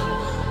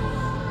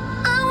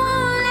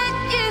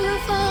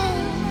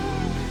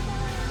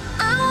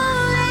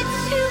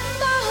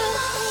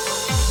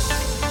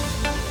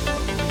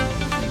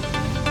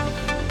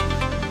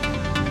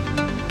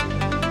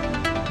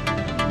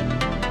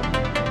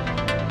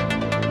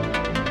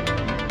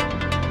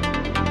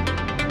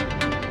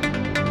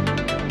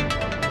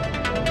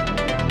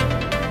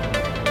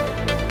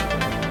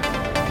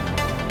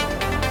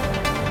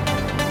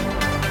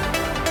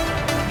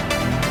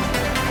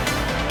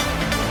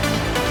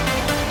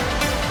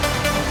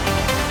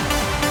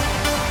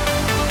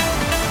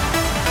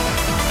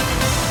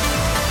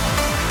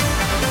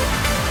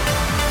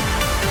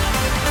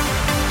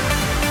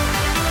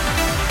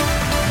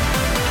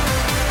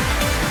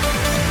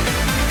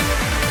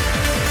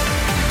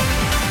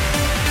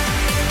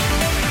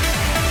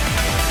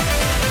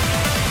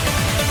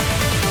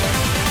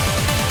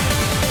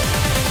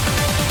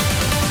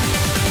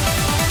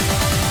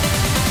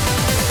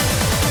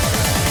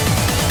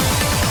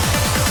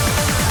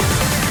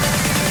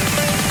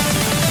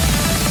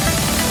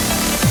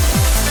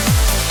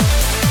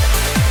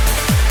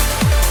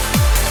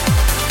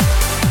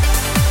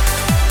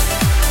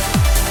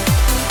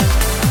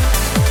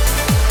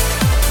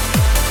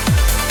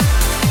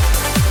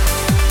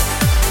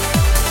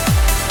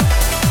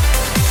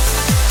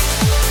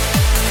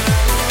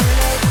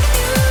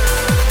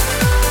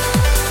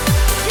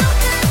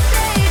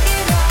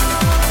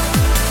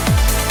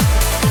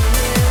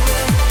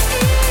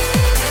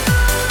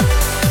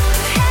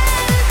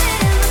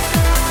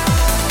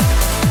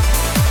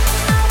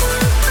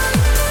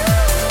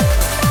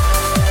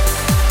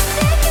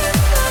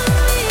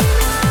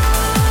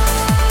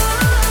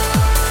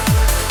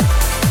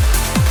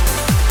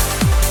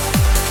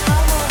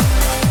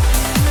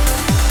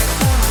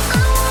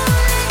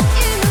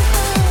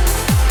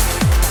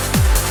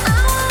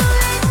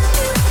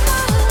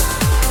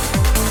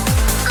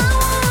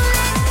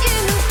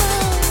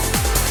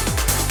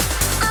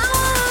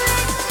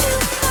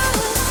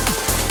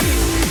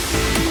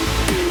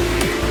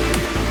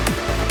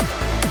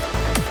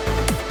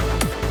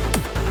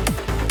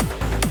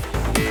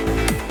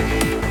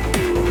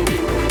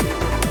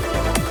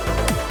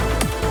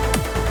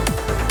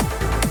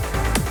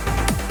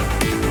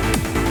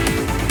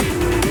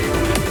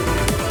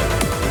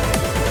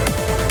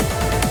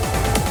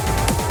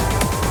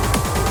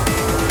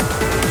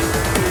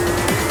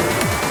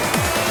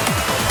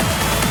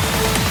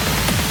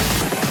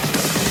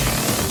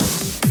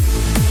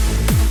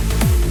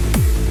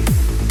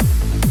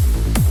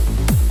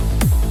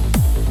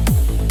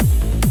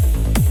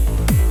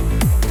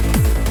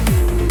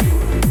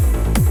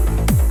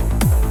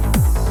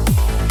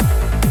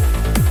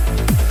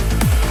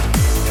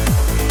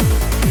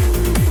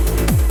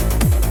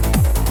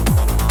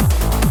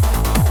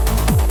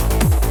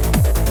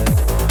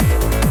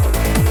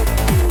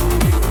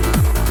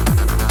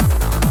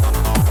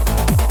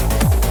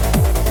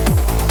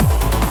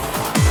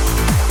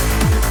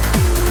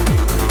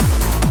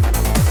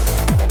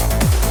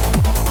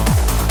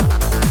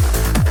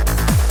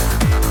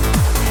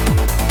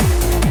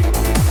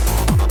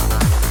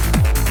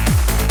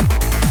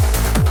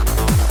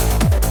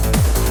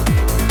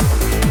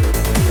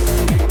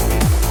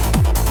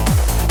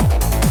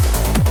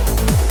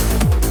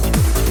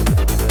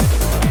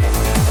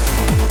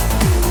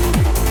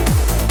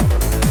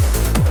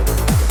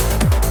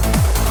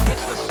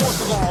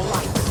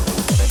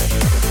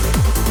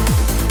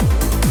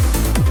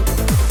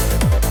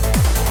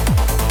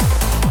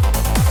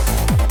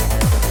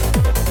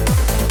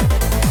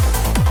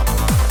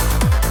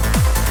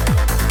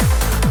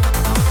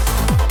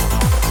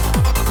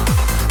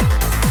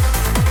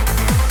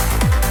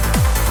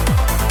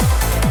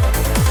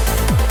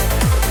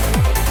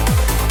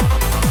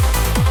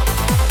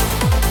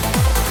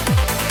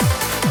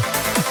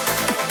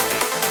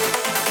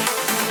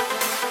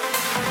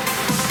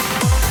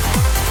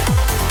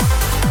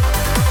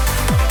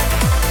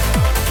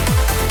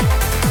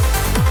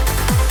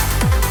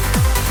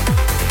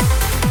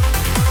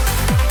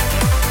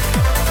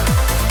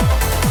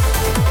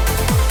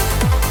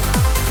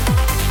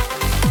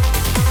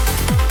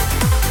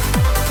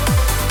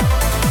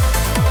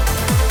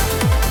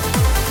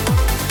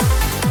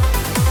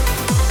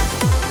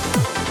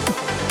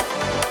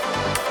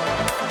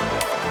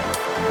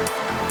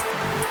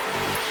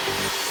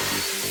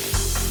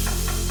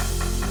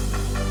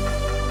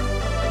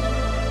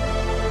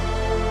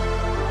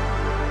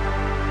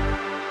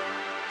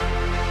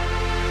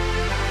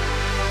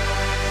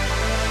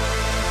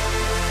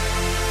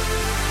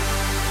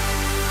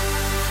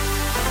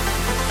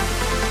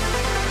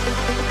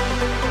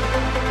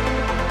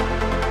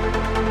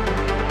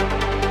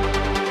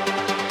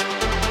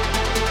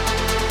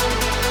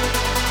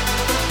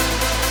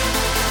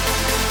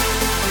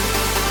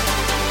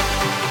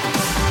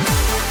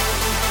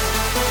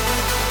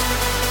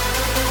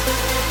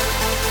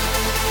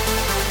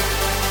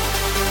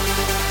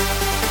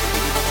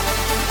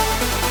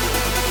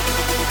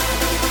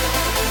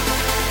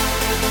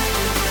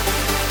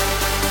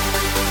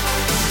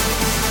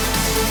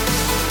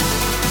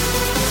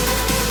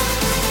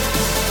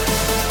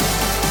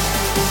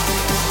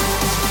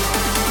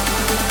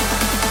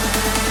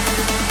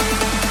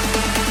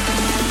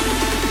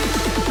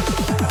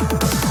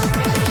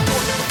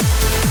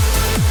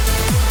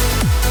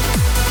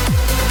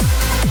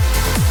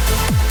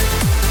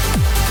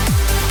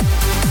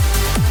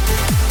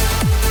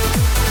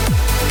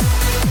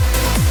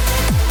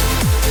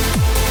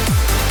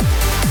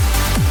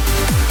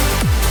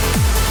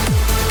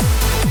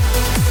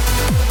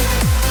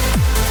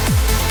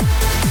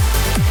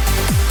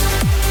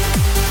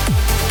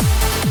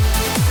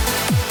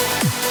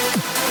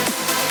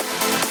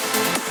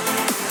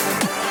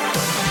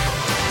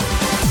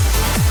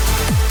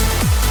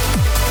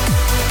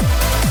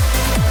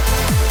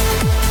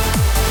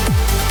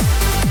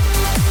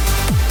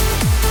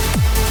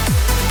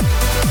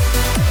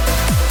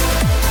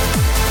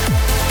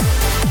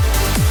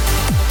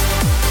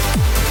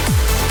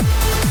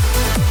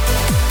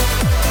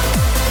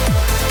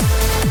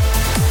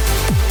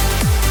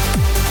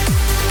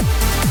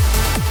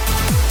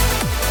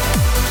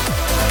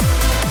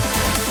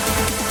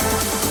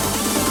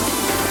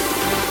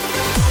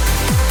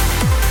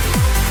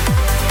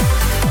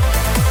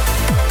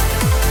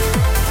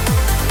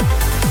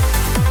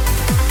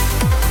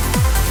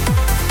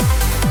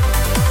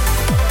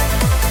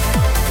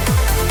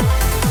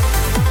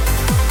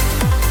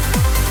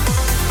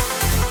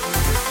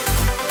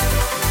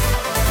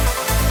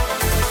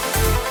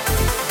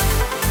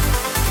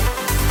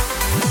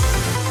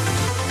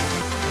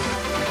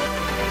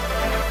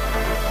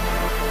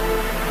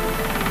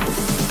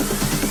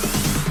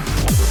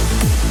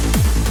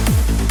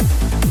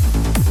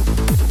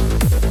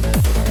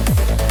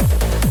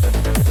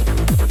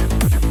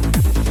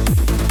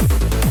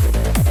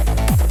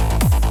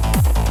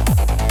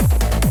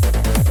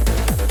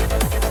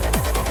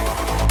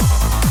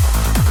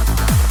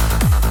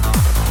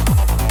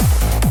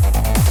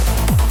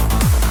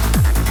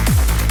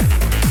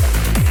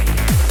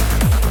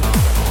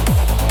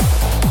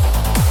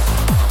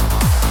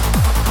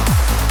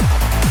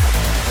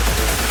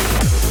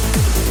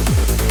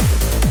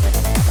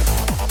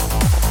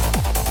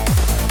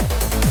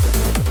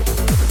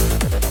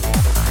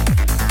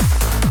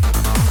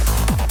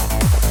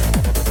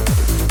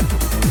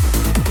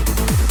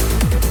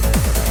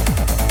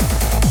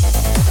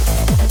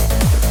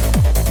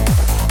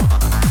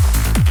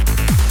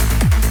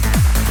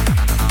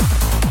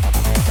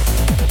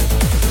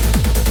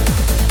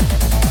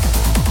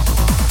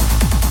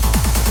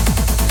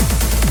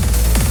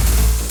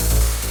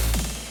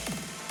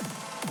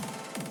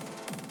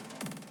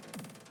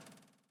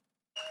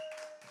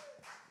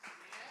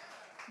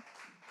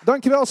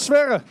 Dankjewel,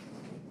 Sverre.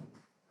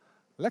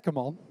 Lekker,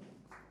 man.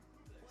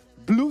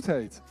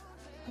 Bloedheet.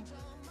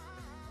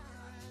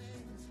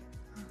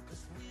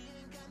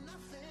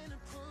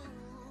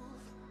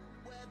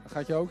 Ga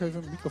ik jou ook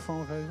even een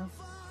microfoon geven?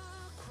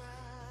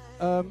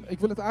 Ik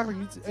wil het eigenlijk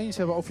niet eens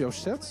hebben over jouw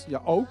set.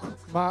 Ja, ook.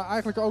 Maar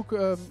eigenlijk ook,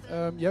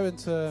 jij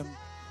bent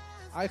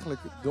eigenlijk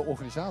de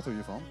organisator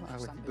hiervan.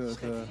 Eigenlijk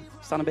We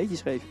staan een beetje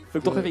scheef.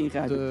 Wil ik toch even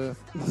ingrijpen?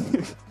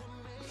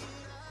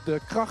 De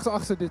kracht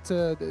achter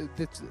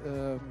dit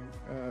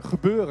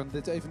gebeuren,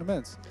 dit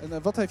evenement.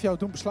 En wat heeft jou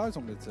doen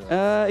besluiten om dit?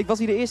 Ik was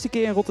hier de eerste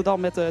keer in Rotterdam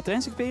met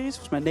Trance Experience.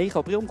 Volgens mij 9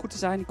 april om goed te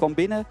zijn. Ik kwam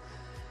binnen.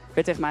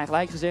 Werd tegen mij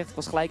gelijk gezegd. Ik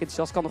was gelijk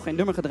enthousiast. Ik had nog geen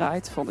nummer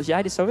gedraaid. Van als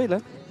jij dit zou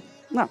willen.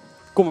 Nou,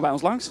 kom maar bij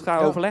ons langs. Gaan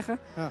we overleggen.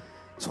 Ja.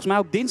 Dus volgens mij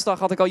op dinsdag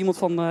had ik al iemand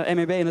van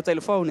MEB aan de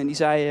telefoon. En die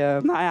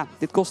zei, nou ja,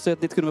 dit kost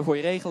het. Dit kunnen we voor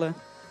je regelen.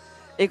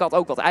 Ik had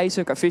ook wat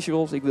eisen qua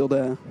visuals. Ik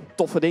wilde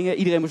toffe dingen.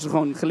 Iedereen moest er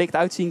gewoon gelikt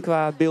uitzien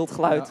qua beeld,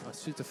 geluid. Ja, het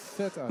ziet er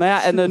vet uit. Nou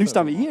ja, en nu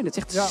staan we hier. Dit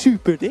is echt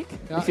super dik.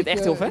 Ja, ik vind het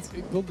echt heel vet.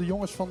 Ik wil de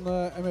jongens van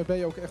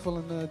MEB ook echt wel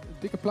een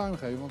dikke pluim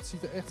geven. Want het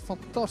ziet er echt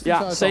fantastisch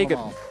uit zeker.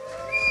 allemaal.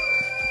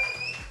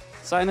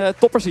 Het zijn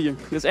toppers hier.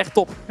 Dit is echt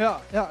top. Ja.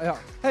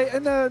 Hey,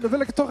 en dan wil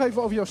ik het toch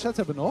even over jouw set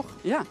hebben nog.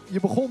 Ja. Je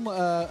begon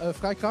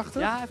vrij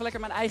krachtig. Ja, even lekker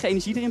mijn eigen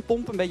energie erin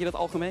pompen. Een beetje dat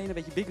algemene, een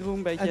beetje big room,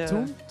 een beetje...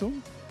 En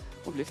toen?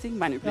 Uplifting,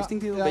 mijn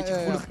uplifting deel, een beetje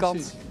gevoelige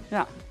kant.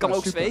 Ja, kan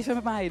ook super zweven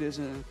met mij. Dus,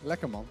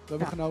 lekker man, we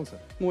hebben genoten.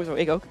 Mooi zo,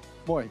 ik ook.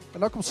 Mooi. En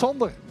dan komt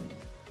Sander.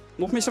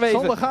 Nog meer zweven.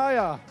 Sander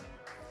Gaia.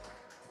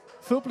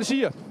 Veel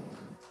plezier.